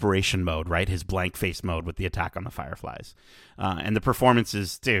his desperation mode, right? His blank face mode with the attack on the Fireflies. And the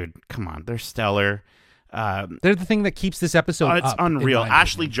performances, dude, come on, they're stellar. They're the thing that keeps this episode it's up, unreal.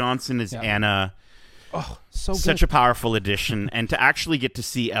 Ashley Johnson is Anna. Oh, so good. Such a powerful addition. And to actually get to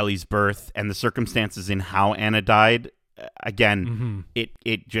see Ellie's birth and the circumstances in how Anna died, again,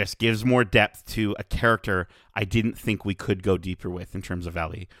 it just gives more depth to a character I didn't think we could go deeper with in terms of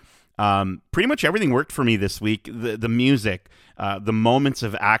Ellie. Pretty much everything worked for me this week. The music, the moments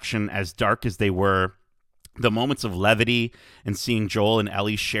of action, as dark as they were, the moments of levity and seeing Joel and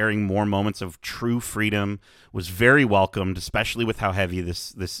Ellie sharing more moments of true freedom was very welcomed, especially with how heavy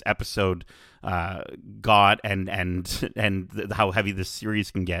this episode got and how heavy this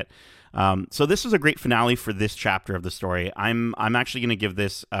series can get. So this was a great finale for this chapter of the story. I'm actually going to give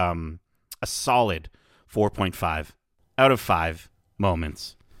this a solid 4.5 out of 5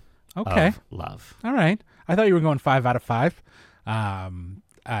 moments of love. All right. I thought you were going 5 out of 5.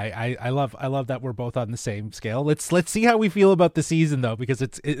 I love that we're both on the same scale. Let's see how we feel about the season though, because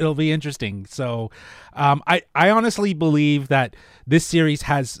it'll be interesting. So I honestly believe that this series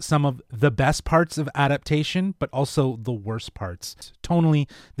has some of the best parts of adaptation, but also the worst parts. Tonally,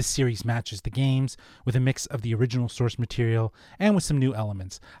 this series matches the games with a mix of the original source material and with some new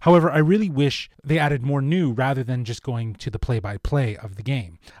elements. However, I really wish they added more new rather than just going to the play-by-play of the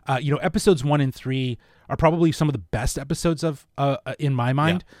game. Episodes 1 and 3 are probably some of the best episodes of in my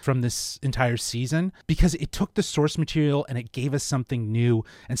mind from this entire season, because it took the source material and it gave us something new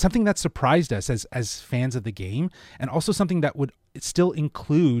and something that surprised us as fans of the game, and also something that would still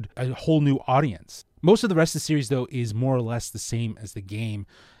include a whole new audience. Most of the rest of the series, though, is more or less the same as the game.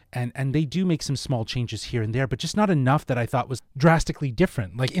 And they do make some small changes here and there, but just not enough that I thought was drastically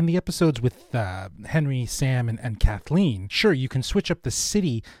different. Like in the episodes with Henry, Sam, and Kathleen, sure, you can switch up the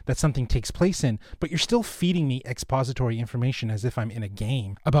city that something takes place in, but you're still feeding me expository information as if I'm in a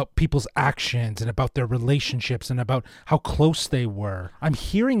game about people's actions and about their relationships and about how close they were. I'm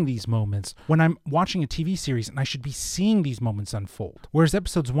hearing these moments when I'm watching a TV series, and I should be seeing these moments unfold. Whereas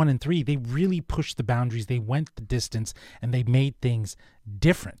episodes 1 and 3, they really pushed the boundaries, they went the distance, and they made things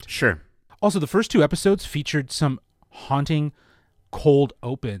different. Sure. Also, the first 2 episodes featured some haunting cold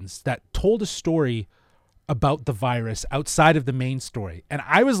opens that told a story about the virus outside of the main story. And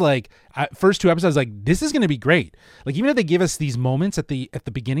I was like, first 2 episodes, I was like, this is going to be great. Like, even if they give us these moments at the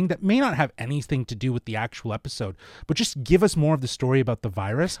beginning that may not have anything to do with the actual episode, but just give us more of the story about the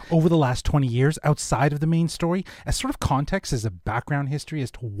virus over the last 20 years outside of the main story as sort of context, as a background history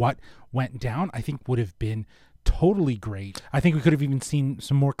as to what went down, I think would have been totally great. I think we could have even seen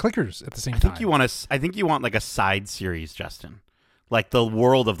some more clickers at the same time. I think you want like a side series, Justin. Like the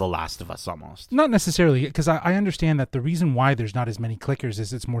world of The Last of Us almost. Not necessarily, because I understand that the reason why there's not as many clickers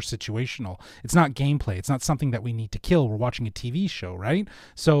is it's more situational. It's not gameplay. It's not something that we need to kill. We're watching a TV show, right?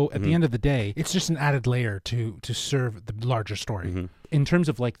 So at the end of the day, it's just an added layer to serve the larger story. In terms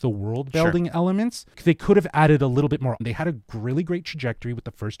of like the world building elements, they could have added a little bit more. They had a really great trajectory with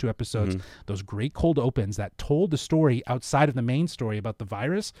the first 2 episodes, those great cold opens that told the story outside of the main story about the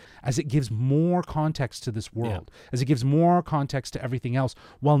virus, as it gives more context to this world, as it gives more context to everything else,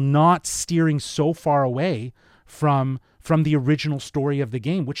 while not steering so far away from the original story of the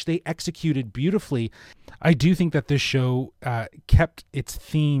game, which they executed beautifully. I do think that this show kept its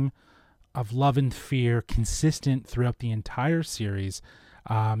theme of love and fear consistent throughout the entire series.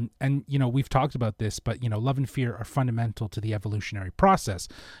 And, you know, we've talked about this, but, you know, love and fear are fundamental to the evolutionary process.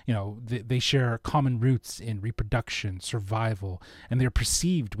 You know, they share common roots in reproduction, survival, and they're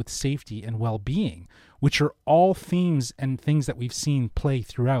perceived with safety and well-being, which are all themes and things that we've seen play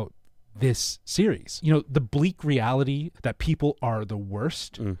throughout this series. You know, the bleak reality that people are the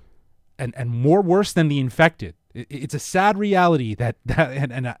worst and more worse than the infected. It's a sad reality that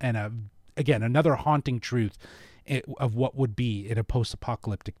again, another haunting truth of what would be in a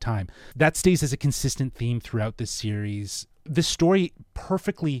post-apocalyptic time. That stays as a consistent theme throughout this series. The story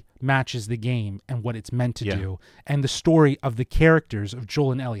perfectly matches the game and what it's meant to do, and the story of the characters of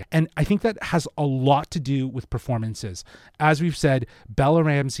Joel and Ellie. And I think that has a lot to do with performances. As we've said, Bella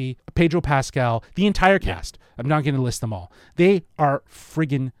Ramsey, Pedro Pascal, the entire cast. I'm not going to list them all. They are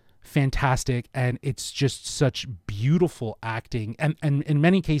friggin' fantastic, and it's just such beautiful acting, and in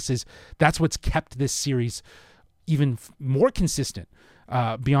many cases that's what's kept this series even more consistent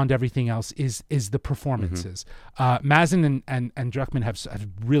beyond everything else is the performances. Mazin and Druckmann have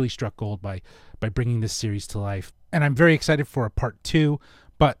really struck gold by bringing this series to life, and I'm very excited for a part 2,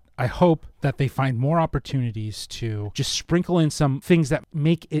 but I hope that they find more opportunities to just sprinkle in some things that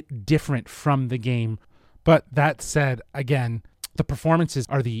make it different from the game. But that said, again, the performances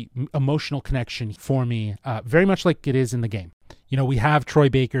are the emotional connection for me, very much like it is in the game. You know, we have Troy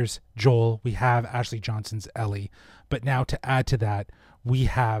Baker's Joel, we have Ashley Johnson's Ellie, but now to add to that, we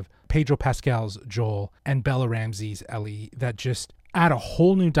have Pedro Pascal's Joel and Bella Ramsey's Ellie that just add a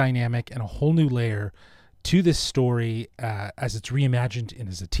whole new dynamic and a whole new layer to this story as it's reimagined and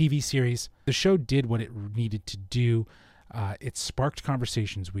as a TV series. The show did what it needed to do. It sparked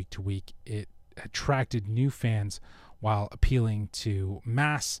conversations week to week. It attracted new fans while appealing to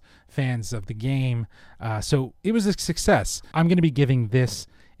mass fans of the game. So it was a success. I'm going to be giving this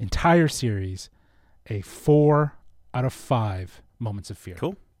entire series a 4 out of 5 moments of fear.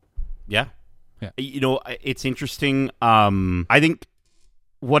 Cool. Yeah. You know, it's interesting. I think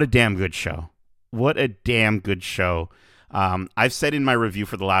what a damn good show. What a damn good show. I've said in my review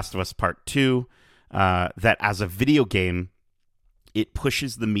for The Last of Us Part 2 that as a video game, it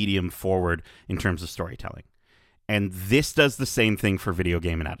pushes the medium forward in terms of storytelling. And this does the same thing for video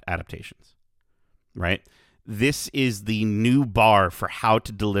game adaptations, right? This is the new bar for how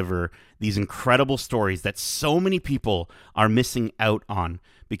to deliver these incredible stories that so many people are missing out on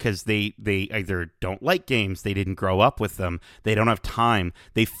because they either don't like games, they didn't grow up with them, they don't have time,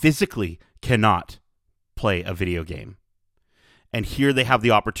 they physically cannot play a video game. And here they have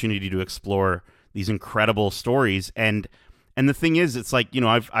the opportunity to explore these incredible stories. And the thing is, it's like, you know,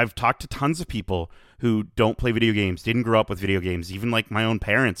 I've talked to tons of people who don't play video games, didn't grow up with video games, even like my own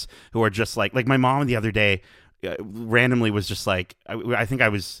parents who are just like my mom the other day randomly was just like, I think I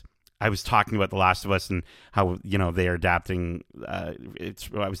was talking about The Last of Us and how, you know, they are adapting. I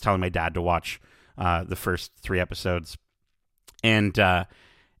was telling my dad to watch the first 3 episodes, and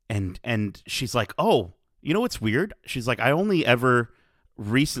she's like, oh, you know what's weird? She's like, I only ever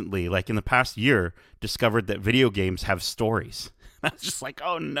recently, like in the past year, discovered that video games have stories. I was just like,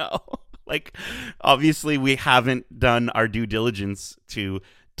 oh no. Like, obviously we haven't done our due diligence to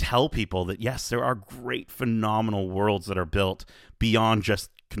tell people that, yes, there are great, phenomenal worlds that are built beyond just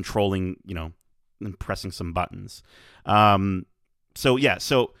controlling, you know, and pressing some buttons. So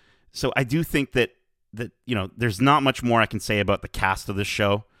I do think that, you know, there's not much more I can say about the cast of this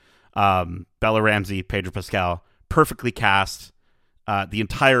show. Bella Ramsey, Pedro Pascal, perfectly cast. The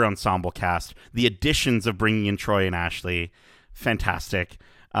entire ensemble cast. The additions of bringing in Troy and Ashley, fantastic.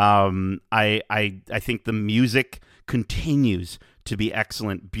 I think the music continues to be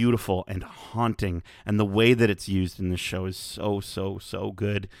excellent, beautiful, and haunting, and the way that it's used in this show is so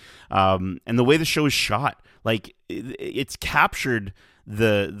good. And the way the show is shot, like it's captured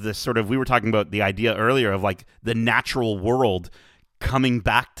the sort of, we were talking about the idea earlier of like the natural world coming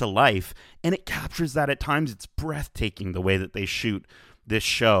back to life, and it captures that at times. It's breathtaking the way that they shoot this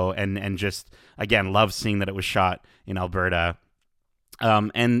show, and just, again, love seeing that it was shot in Alberta.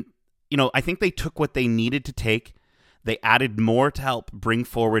 And I think they took what they needed to take. They added more to help bring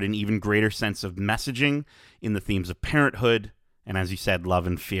forward an even greater sense of messaging in the themes of parenthood and, as you said, love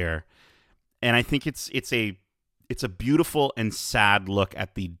and fear. And I think it's a beautiful and sad look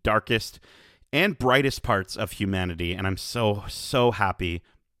at the darkest and brightest parts of humanity. And I'm so happy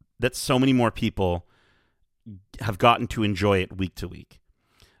that so many more people have gotten to enjoy it week to week.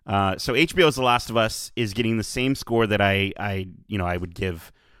 So HBO's The Last of Us is getting the same score that I would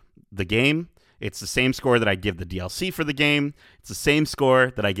give the game. It's the same score that I give the DLC for the game. It's the same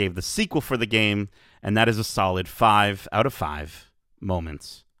score that I gave the sequel for the game, and that is a solid 5 out of 5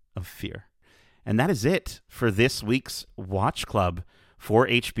 moments of fear. And that is it for this week's Watch Club for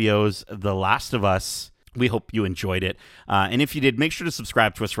HBO's The Last of Us. We hope you enjoyed it. And if you did, make sure to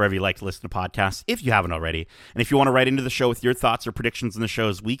subscribe to us wherever you like to listen to podcasts, if you haven't already. And if you want to write into the show with your thoughts or predictions on the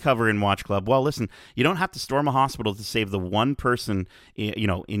shows we cover in Watch Club, well, listen, you don't have to storm a hospital to save the one person,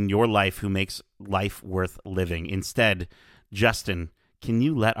 in your life who makes life worth living. Instead, Justin, can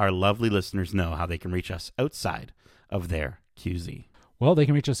you let our lovely listeners know how they can reach us outside of their QZ? Well, they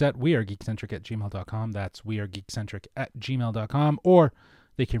can reach us at wearegeekcentric@gmail.com. That's wearegeekcentric@gmail.com. Or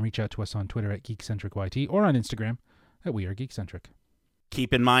they can reach out to us on Twitter at GeekcentricYT or on Instagram at wearegeekcentric.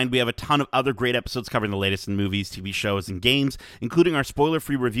 Keep in mind, we have a ton of other great episodes covering the latest in movies, TV shows, and games, including our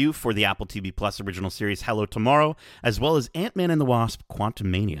spoiler-free review for the Apple TV Plus original series Hello Tomorrow, as well as Ant-Man and the Wasp: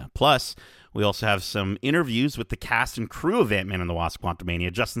 Quantumania. Plus, we also have some interviews with the cast and crew of Ant-Man and the Wasp: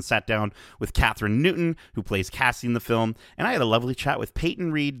 Quantumania. Justin sat down with Catherine Newton, who plays Cassie in the film, and I had a lovely chat with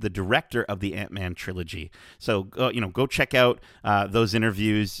Peyton Reed, the director of the Ant-Man trilogy. So, go check out those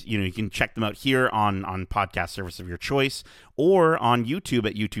interviews. You can check them out here on podcast service of your choice, or on YouTube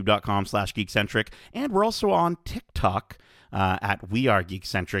at youtube.com/geekcentric. And we're also on TikTok at We Are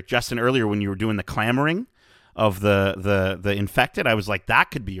Geekcentric. Justin, earlier when you were doing the clamoring of the infected, I was like,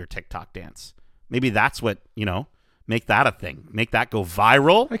 that could be your TikTok dance. Maybe that's what, make that a thing. Make that go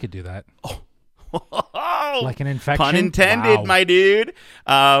viral. I could do that. Oh, like an infection? Pun intended, wow. My dude.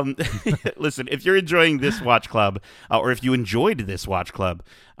 Listen, if you're enjoying this Watch Club, or if you enjoyed this Watch Club,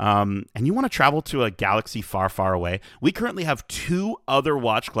 and you want to travel to a galaxy far, far away, we currently have 2 other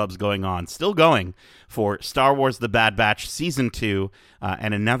Watch Clubs still going, for Star Wars The Bad Batch Season 2,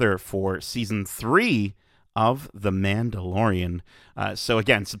 and another for Season 3 of The Mandalorian. So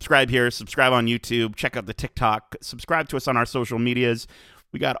again, subscribe here, subscribe on YouTube, check out the TikTok, subscribe to us on our social medias.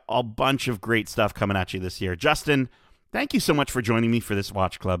 We got a bunch of great stuff coming at you this year. Justin, thank you so much for joining me for this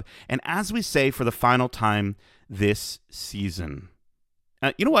Watch Club. And as we say for the final time this season,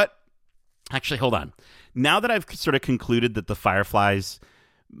 you know what? Actually, hold on. Now that I've sort of concluded that the Fireflies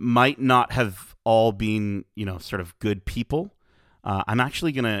might not have all been, sort of good people, I'm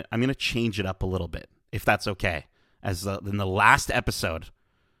gonna change it up a little bit, if that's okay, as in the last episode.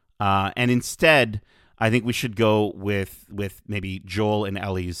 And instead, I think we should go with maybe Joel and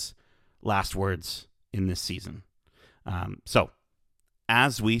Ellie's last words in this season. So,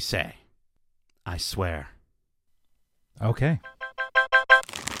 as we say, I swear. Okay.